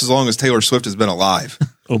almost as long as Taylor Swift has been alive.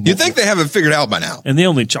 You'd think they have it figured out by now. And they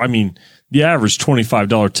only, the average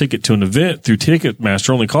 $25 ticket to an event through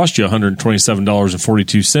Ticketmaster only cost you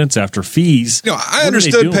 $127.42 after fees. I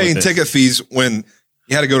understood paying ticket fees when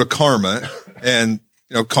you had to go to Karma and,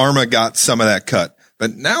 Karma got some of that cut.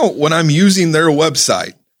 But now when I'm using their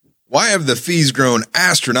website, why have the fees grown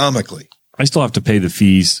astronomically? I still have to pay the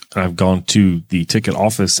fees. I've gone to the ticket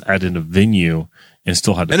office at a venue and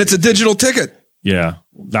still had to. And it's a digital ticket. Yeah.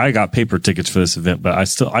 I got paper tickets for this event,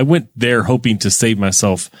 but I went there hoping to save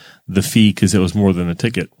myself the fee because it was more than a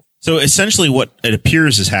ticket. So essentially what it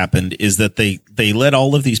appears has happened is that they let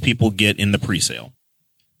all of these people get in the pre-sale.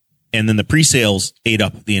 And then the pre-sales ate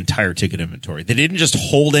up the entire ticket inventory. They didn't just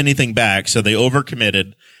hold anything back, so they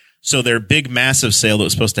overcommitted. So their big, massive sale that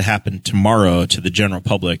was supposed to happen tomorrow to the general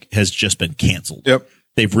public has just been canceled. Yep.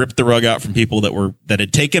 They've ripped the rug out from people that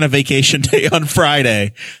had taken a vacation day on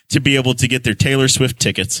Friday to be able to get their Taylor Swift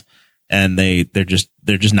tickets, and they're just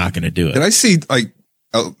not going to do it. Did I see the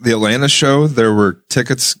Atlanta show? There were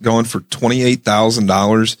tickets going for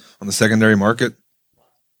 $28,000 on the secondary market.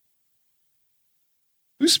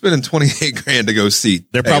 Who's spending $28,000 to go see?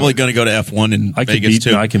 They're probably going to go to F1 in Vegas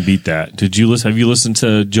too. I can beat that. Have you listened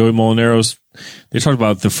to Joey Molinaro's? They talked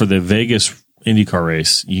about for the Vegas IndyCar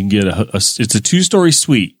race, you can get it's a 2-story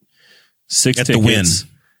suite, 6 at tickets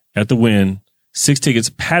at the Wynn, 6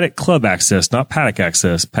 tickets, paddock club access, not paddock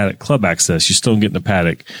access, paddock club access. You still get in the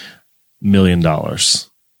paddock, $1 million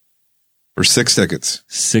for 6 tickets.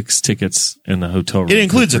 6 tickets in the hotel room. It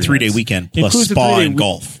includes a 3-day weekend plus spa and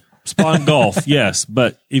golf. Spa and golf, yes.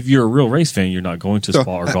 But if you're a real race fan, you're not going to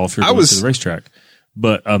spa or golf. You're going to the racetrack.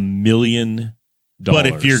 But $1 million. But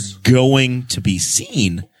if you're going to be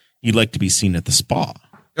seen, you'd like to be seen at the spa.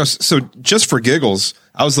 So just for giggles,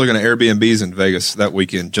 I was looking at Airbnbs in Vegas that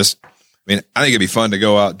weekend. I think it'd be fun to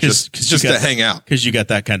go out just to hang out. Because you got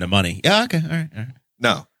that kind of money. Yeah, okay. All right.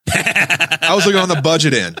 No. I was looking on the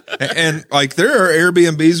budget end. And there are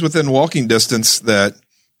Airbnbs within walking distance that a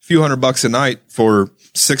few $100 a night for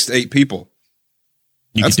 6 to 8 people.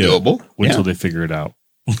 That's doable. Wait until they figure it out.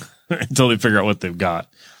 Until they figure out what they've got.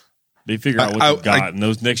 They figure out what they've got, and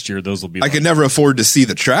those next year, those will be. I could never afford to see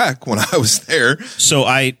the track when I was there. So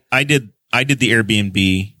I did the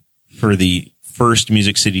Airbnb for the first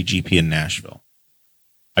Music City GP in Nashville.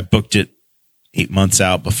 I booked it 8 months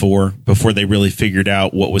out before they really figured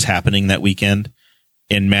out what was happening that weekend,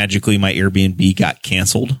 and magically my Airbnb got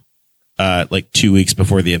canceled 2 weeks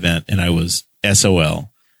before the event, and I was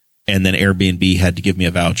SOL. And then Airbnb had to give me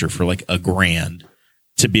a voucher for $1,000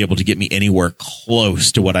 to be able to get me anywhere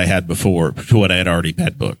close to what I had before, to what I had already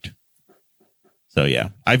had booked. So yeah,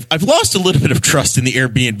 I've lost a little bit of trust in the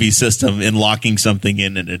Airbnb system in locking something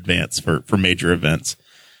in advance for major events.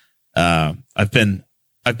 I've been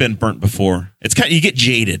burnt before. It's you get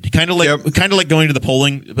jaded, kind of like going to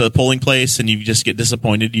the polling place, and you just get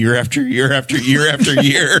disappointed year after year after year after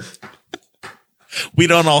year. We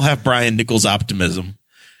don't all have Brian Nichols optimism.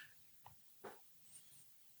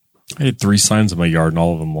 I had 3 signs in my yard and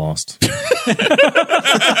all of them lost.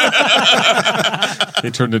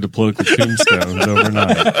 They turned into political tombstones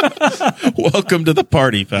overnight. Welcome to the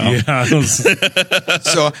party, pal. Yeah.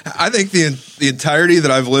 So I think the entirety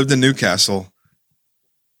that I've lived in Newcastle,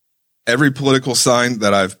 every political sign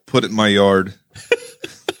that I've put in my yard,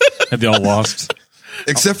 have they all lost?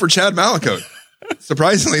 Except for Chad Malakote.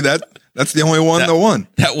 Surprisingly, that's the only one that won.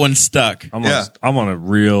 That one stuck. I'm on a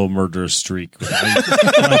real murderous streak. People,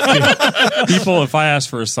 if I ask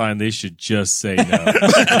for a sign, they should just say no.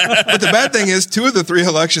 But the bad thing is, 2 of the 3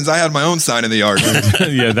 elections, I had my own sign in the yard.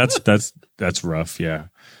 Yeah, that's rough. Yeah.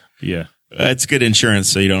 That's good insurance,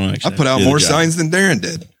 so you don't actually. I put out more signs than Darrin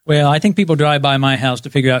did. Well, I think people drive by my house to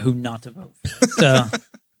figure out who not to vote for. So.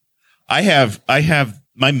 I have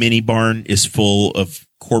my mini barn is full of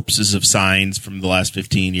corpses of signs from the last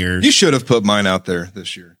 15 years. You should have put mine out there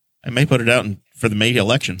this year. I may put it out for the May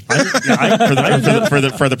election. For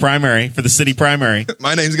the primary, for the city primary.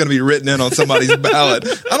 My name's going to be written in on somebody's ballot.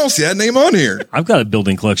 I don't see that name on here. I've got a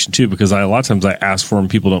building collection too, because a lot of times I ask for them.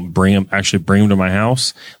 People don't bring them to my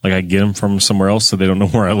house. Like I get them from somewhere else, so they don't know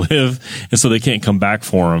where I live. And so they can't come back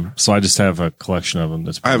for them. So I just have a collection of them.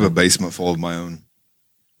 I have a basement full of my own.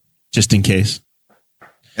 Just in case.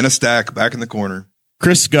 In a stack back in the corner.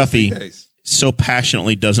 Chris Guffey so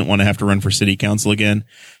passionately doesn't want to have to run for city council again.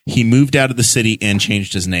 He moved out of the city and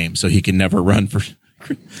changed his name so he can never run for.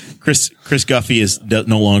 Chris Guffey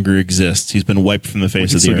no longer exists. He's been wiped from the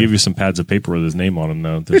face of the earth. Give you some pads of paper with his name on them,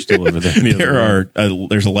 though. They're still over there.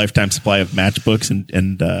 There's a lifetime supply of matchbooks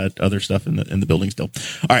and other stuff in the building still.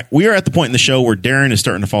 All right, we are at the point in the show where Darrin is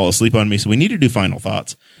starting to fall asleep on me, so we need to do final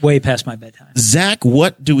thoughts. Way past my bedtime. Zach,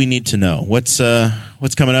 what do we need to know? What's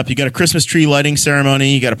coming up? You got a Christmas tree lighting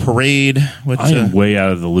ceremony. You got a parade. I am way out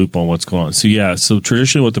of the loop on what's going on. So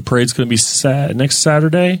traditionally, what the parade's going to be next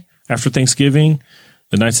Saturday after Thanksgiving.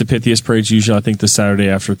 The Knights of Pythias parade's usually, I think, the Saturday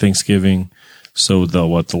after Thanksgiving. So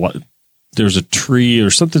there's a tree or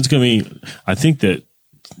something's going to be. I think that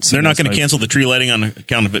they're not going to cancel the tree lighting on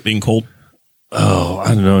account of it being cold. Oh, I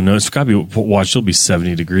don't know. No, it's got to be watched. It'll be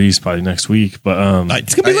 70 degrees probably next week, but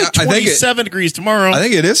it's going to be like 27 degrees tomorrow. I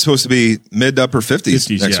think it is supposed to be mid to upper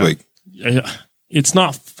 50s next week. It's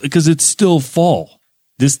not because it's still fall.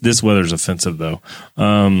 This weather's offensive though.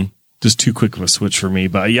 Just too quick of a switch for me.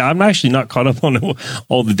 But yeah, I'm actually not caught up on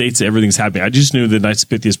all the dates that everything's happening. I just knew the Knights of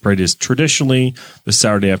Pythias parade is traditionally the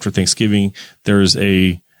Saturday after Thanksgiving. There's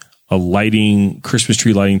a Christmas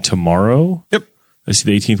tree lighting tomorrow. Yep. I see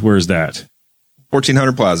the 18th. Where is that?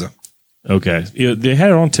 1400 Plaza. Okay. Yeah, they had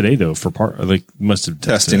it on today though must have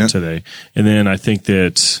tested it today. And then I think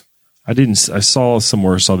that I saw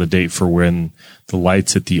the date for when the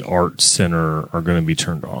lights at the art center are going to be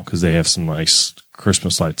turned on because they have some nice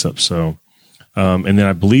Christmas lights up. So, and then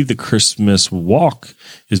I believe the Christmas walk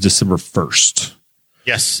is December 1st.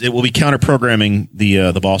 Yes, it will be counter programming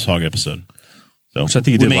the Boss Hog episode. So, which I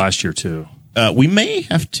think you did last year too. We may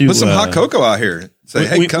have to put some hot cocoa out here. Say,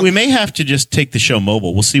 hey, we may have to just take the show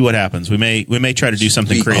mobile. We'll see what happens. We may try to do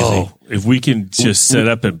something crazy. Oh, if we can just set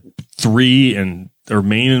up at 3 or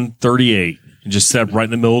Main and 38 and just set up right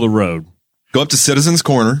in the middle of the road. Go up to Citizens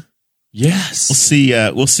Corner. Yes.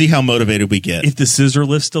 We'll see how motivated we get. If the scissor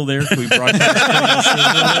lift's still there, can we broadcast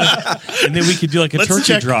and then we could do like a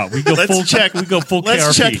turkey drop. We go full check. We go full KRP.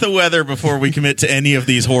 Let's check the weather before we commit to any of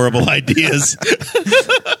these horrible ideas.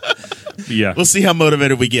 Yeah. We'll see how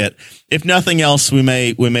motivated we get. If nothing else, we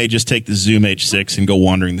may just take the Zoom H6 and go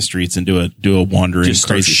wandering the streets and do a wandering just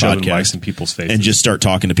crazy podcast in people's faces and just start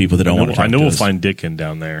talking to people that don't want to talk to us. I know we'll find Dickin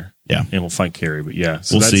down there. Yeah. And we'll find Carrie, but yeah.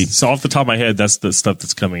 So we'll see. So off the top of my head, that's the stuff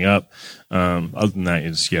that's coming up. Other than that,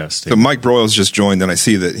 it's yes. So Mike Broyles just joined and I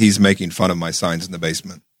see that he's making fun of my signs in the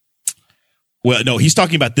basement. Well, no, he's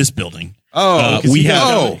talking about this building. We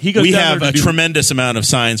have a tremendous amount of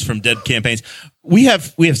signs from dead campaigns. We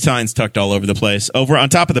have signs tucked all over the place. Over on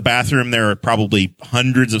top of the bathroom, there are probably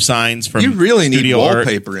hundreds of signs from. You really need studio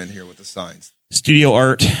wallpaper in here with the signs. Studio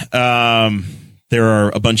art. There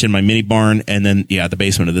are a bunch in my mini barn, and then the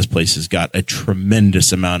basement of this place has got a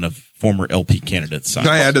tremendous amount of former LP candidates. Signs.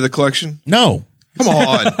 Can I add to the collection? No. Come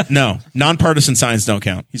on. No, nonpartisan signs don't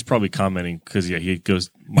count. He's probably commenting because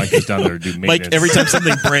Mike goes down there to do maintenance. Mike, every time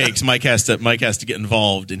something breaks, Mike has to get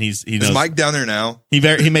involved, and he knows. Is Mike down there now? He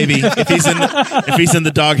may be. If he's in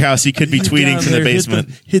the doghouse, he could be tweeting from the basement.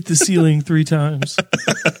 Hit the ceiling 3 times.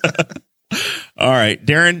 All right,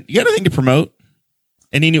 Darrin, you got anything to promote?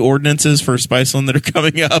 Any new ordinances for Spiceland that are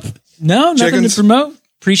coming up? No, nothing to promote.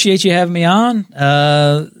 Appreciate you having me on.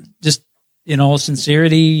 Just in all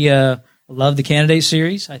sincerity. I love the candidate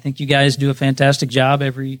series. I think you guys do a fantastic job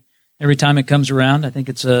every time it comes around. I think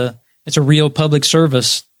it's a real public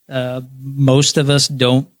service. Most of us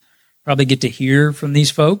don't probably get to hear from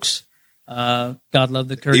these folks. God love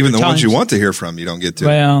the Courier Even the Times. ones you want to hear from, you don't get to.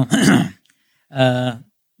 Well,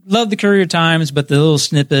 love the Courier Times, but the little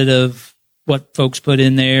snippet of what folks put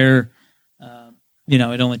in there, it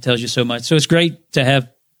only tells you so much. So it's great to have,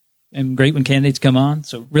 and great when candidates come on.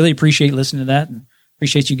 So really appreciate listening to that, and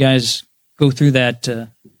appreciate you guys go through that kind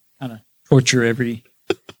of torture every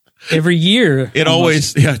year. It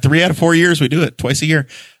almost. 3 out of 4 years we do it twice a year.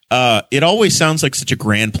 It always sounds like such a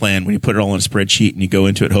grand plan when you put it all in a spreadsheet and you go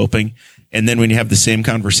into it hoping, and then when you have the same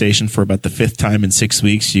conversation for about the 5th time in 6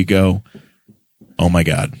 weeks, you go, "Oh my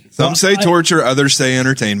God!" Some say torture, others say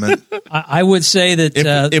entertainment. I would say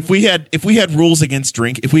that if we had rules against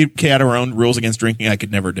drink, if we had our own rules against drinking, I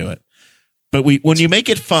could never do it. But when you make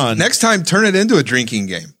it fun, Next time, turn it into a drinking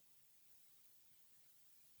game.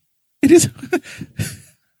 it is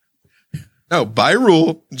No, by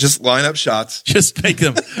rule, just line up shots. just make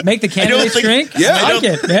them. Make the candidates drink? Yeah. I like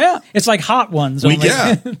it. Yeah. It's like hot ones. We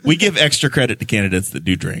only. we give extra credit to candidates that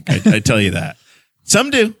do drink. I tell you that. Some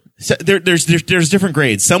do. So there's different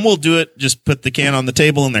grades. Some will do it, just put the can on the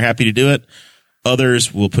table and they're happy to do it.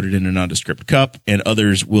 Others will put it in a nondescript cup, and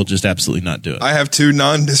others will just absolutely not do it. I have 2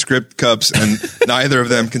 nondescript cups, and neither of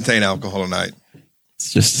them contain alcohol tonight.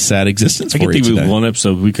 It's just a sad existence I for can you think today. of one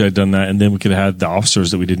episode we could have done that, and then we could have had the officers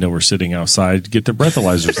that we didn't know were sitting outside get their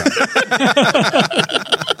breathalyzers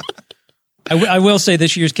out. I will say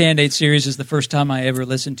this year's Candidate Series is the first time I ever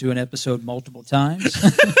listened to an episode multiple times.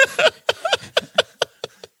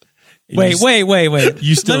 Wait.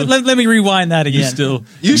 You still- let me rewind that again.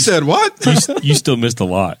 You said what? You still missed a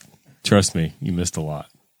lot. Trust me, you missed a lot.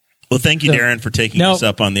 Well, thank you, Darrin, for taking us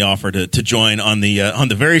up on the offer to join on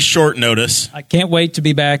the very short notice. I can't wait to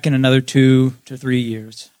be back in another 2 to 3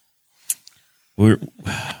 years. I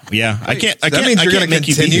can't. That means you're going to make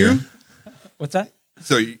you be continue? here. What's that?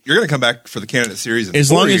 So you're going to come back for the candidate series in As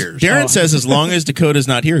 4 long as years. Darrin says, as long as Dakota's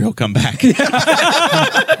not here, he'll come back.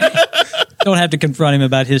 Don't have to confront him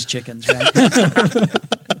about his chickens, right?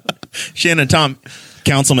 Shannon Tom,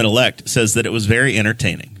 councilman-elect, says that it was very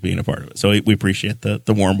entertaining being a part of it. So we appreciate the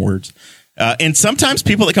warm words. And sometimes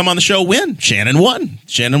people that come on the show win. Shannon won.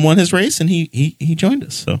 Shannon won his race, and he joined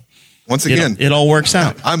us. So Once again, it all works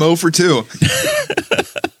out. I'm 0 for 2.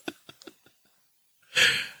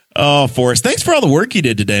 Oh, Forrest, thanks for all the work you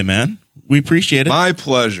did today, man. We appreciate it. My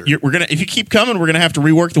pleasure. If you keep coming, we're gonna have to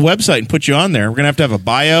rework the website and put you on there. We're gonna have a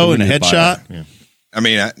bio and a headshot. Yeah. I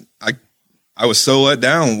mean, I was so let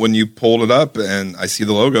down when you pulled it up and I see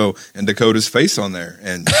the logo and Dakota's face on there.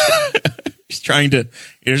 And He's trying to.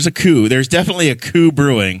 There's a coup. There's definitely a coup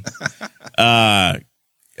brewing. I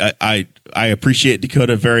appreciate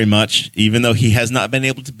Dakota very much, even though he has not been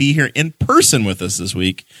able to be here in person with us this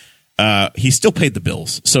week. He still paid the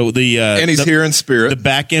bills, so and he's here in spirit. The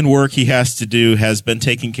back end work he has to do has been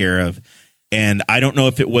taken care of, and I don't know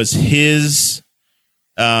if it was his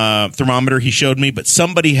thermometer he showed me, but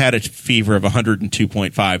somebody had a fever of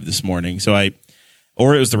 102.5 this morning.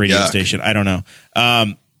 Or it was the radio station. I don't know.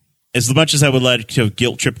 As much as I would like to have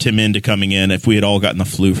guilt tripped him into coming in, if we had all gotten the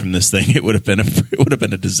flu from this thing, it would have been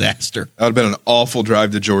a disaster. That would have been an awful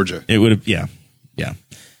drive to Georgia. It would have, yeah.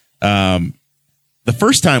 The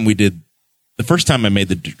first time I made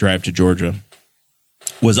the drive to Georgia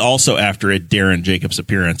was also after a Darrin Jacobs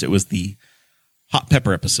appearance. It was the hot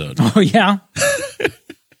pepper episode. Oh, yeah.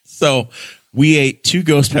 So we ate 2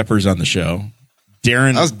 ghost peppers on the show.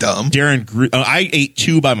 Darrin, That was dumb. Darrin grew. I ate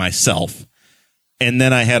 2 by myself, and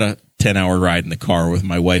then I had a 10-hour ride in the car with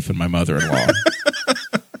my wife and my mother-in-law.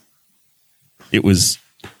 It was.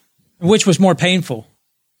 Which was more painful?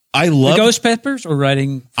 I The love ghost peppers or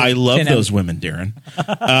writing? I love those women, Darrin.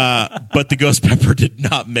 But the ghost pepper did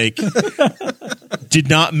not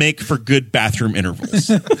make for good bathroom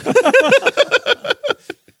intervals.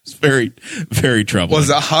 It's very, very troubling. Was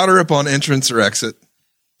it hotter up on entrance or exit?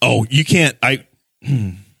 Oh, you can't.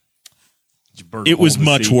 It was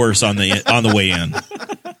much worse on the way in.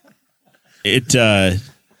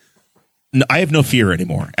 I have no fear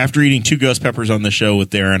anymore. After eating 2 ghost peppers on the show with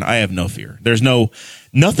Darrin, I have no fear.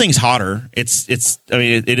 Nothing's hotter. It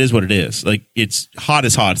is what it is. Like, it's hot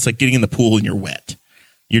as hot. It's like getting in the pool and you're wet.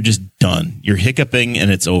 You're just done. You're hiccuping and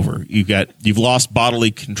it's over. You've lost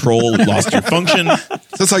bodily control, lost your function.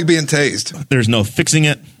 So it's like being tased. There's no fixing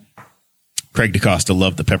it. Craig DaCosta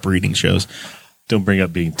loved the pepper eating shows. Don't bring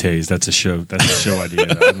up being tased. That's a show idea.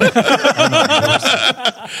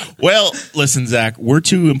 Well, listen, Zach, we're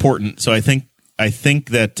too important. So I think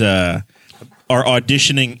that our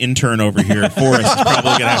auditioning intern over here, Forrest, is probably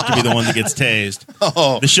going to have to be the one that gets tased.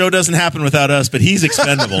 Oh. The show doesn't happen without us, but he's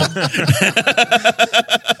expendable.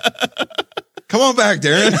 Come on back,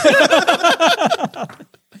 Darrin.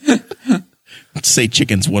 Say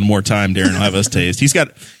chickens one more time, Darrin will have us tased. He's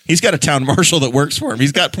got a town marshal that works for him.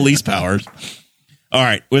 He's got police powers. All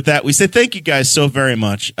right. With that, we say thank you guys so very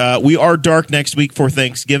much. We are dark next week for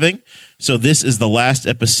Thanksgiving. So this is the last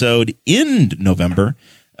episode in November.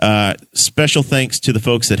 Special thanks to the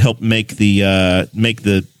folks that helped make the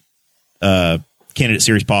candidate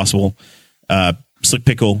series possible. Slick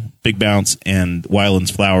Pickle, Big Bounce, and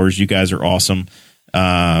Wyland's Flowers. You guys are awesome.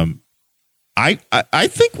 I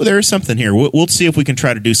think there is something here. We'll see if we can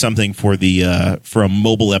try to do something for a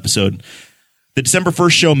mobile episode. The December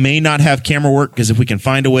 1st show may not have camera work because if we can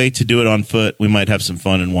find a way to do it on foot, we might have some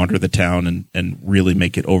fun and wander the town and really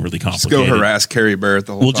make it overly complicated. Just go harass Carrie Barrett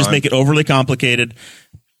the whole time. We'll just make it overly complicated.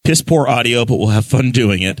 piss poor audio, but we'll have fun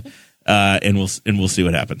doing it. And we'll see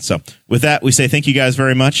what happens. So with that, we say thank you guys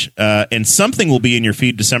very much. And something will be in your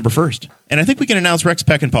feed December 1st. And I think we can announce Rex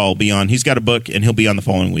Peckinpah will be on. He's got a book and he'll be on the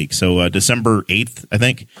following week. So December 8th, I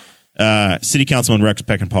think, City Councilman Rex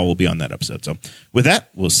Peckinpah will be on that episode. So with that,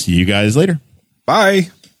 we'll see you guys later. Bye.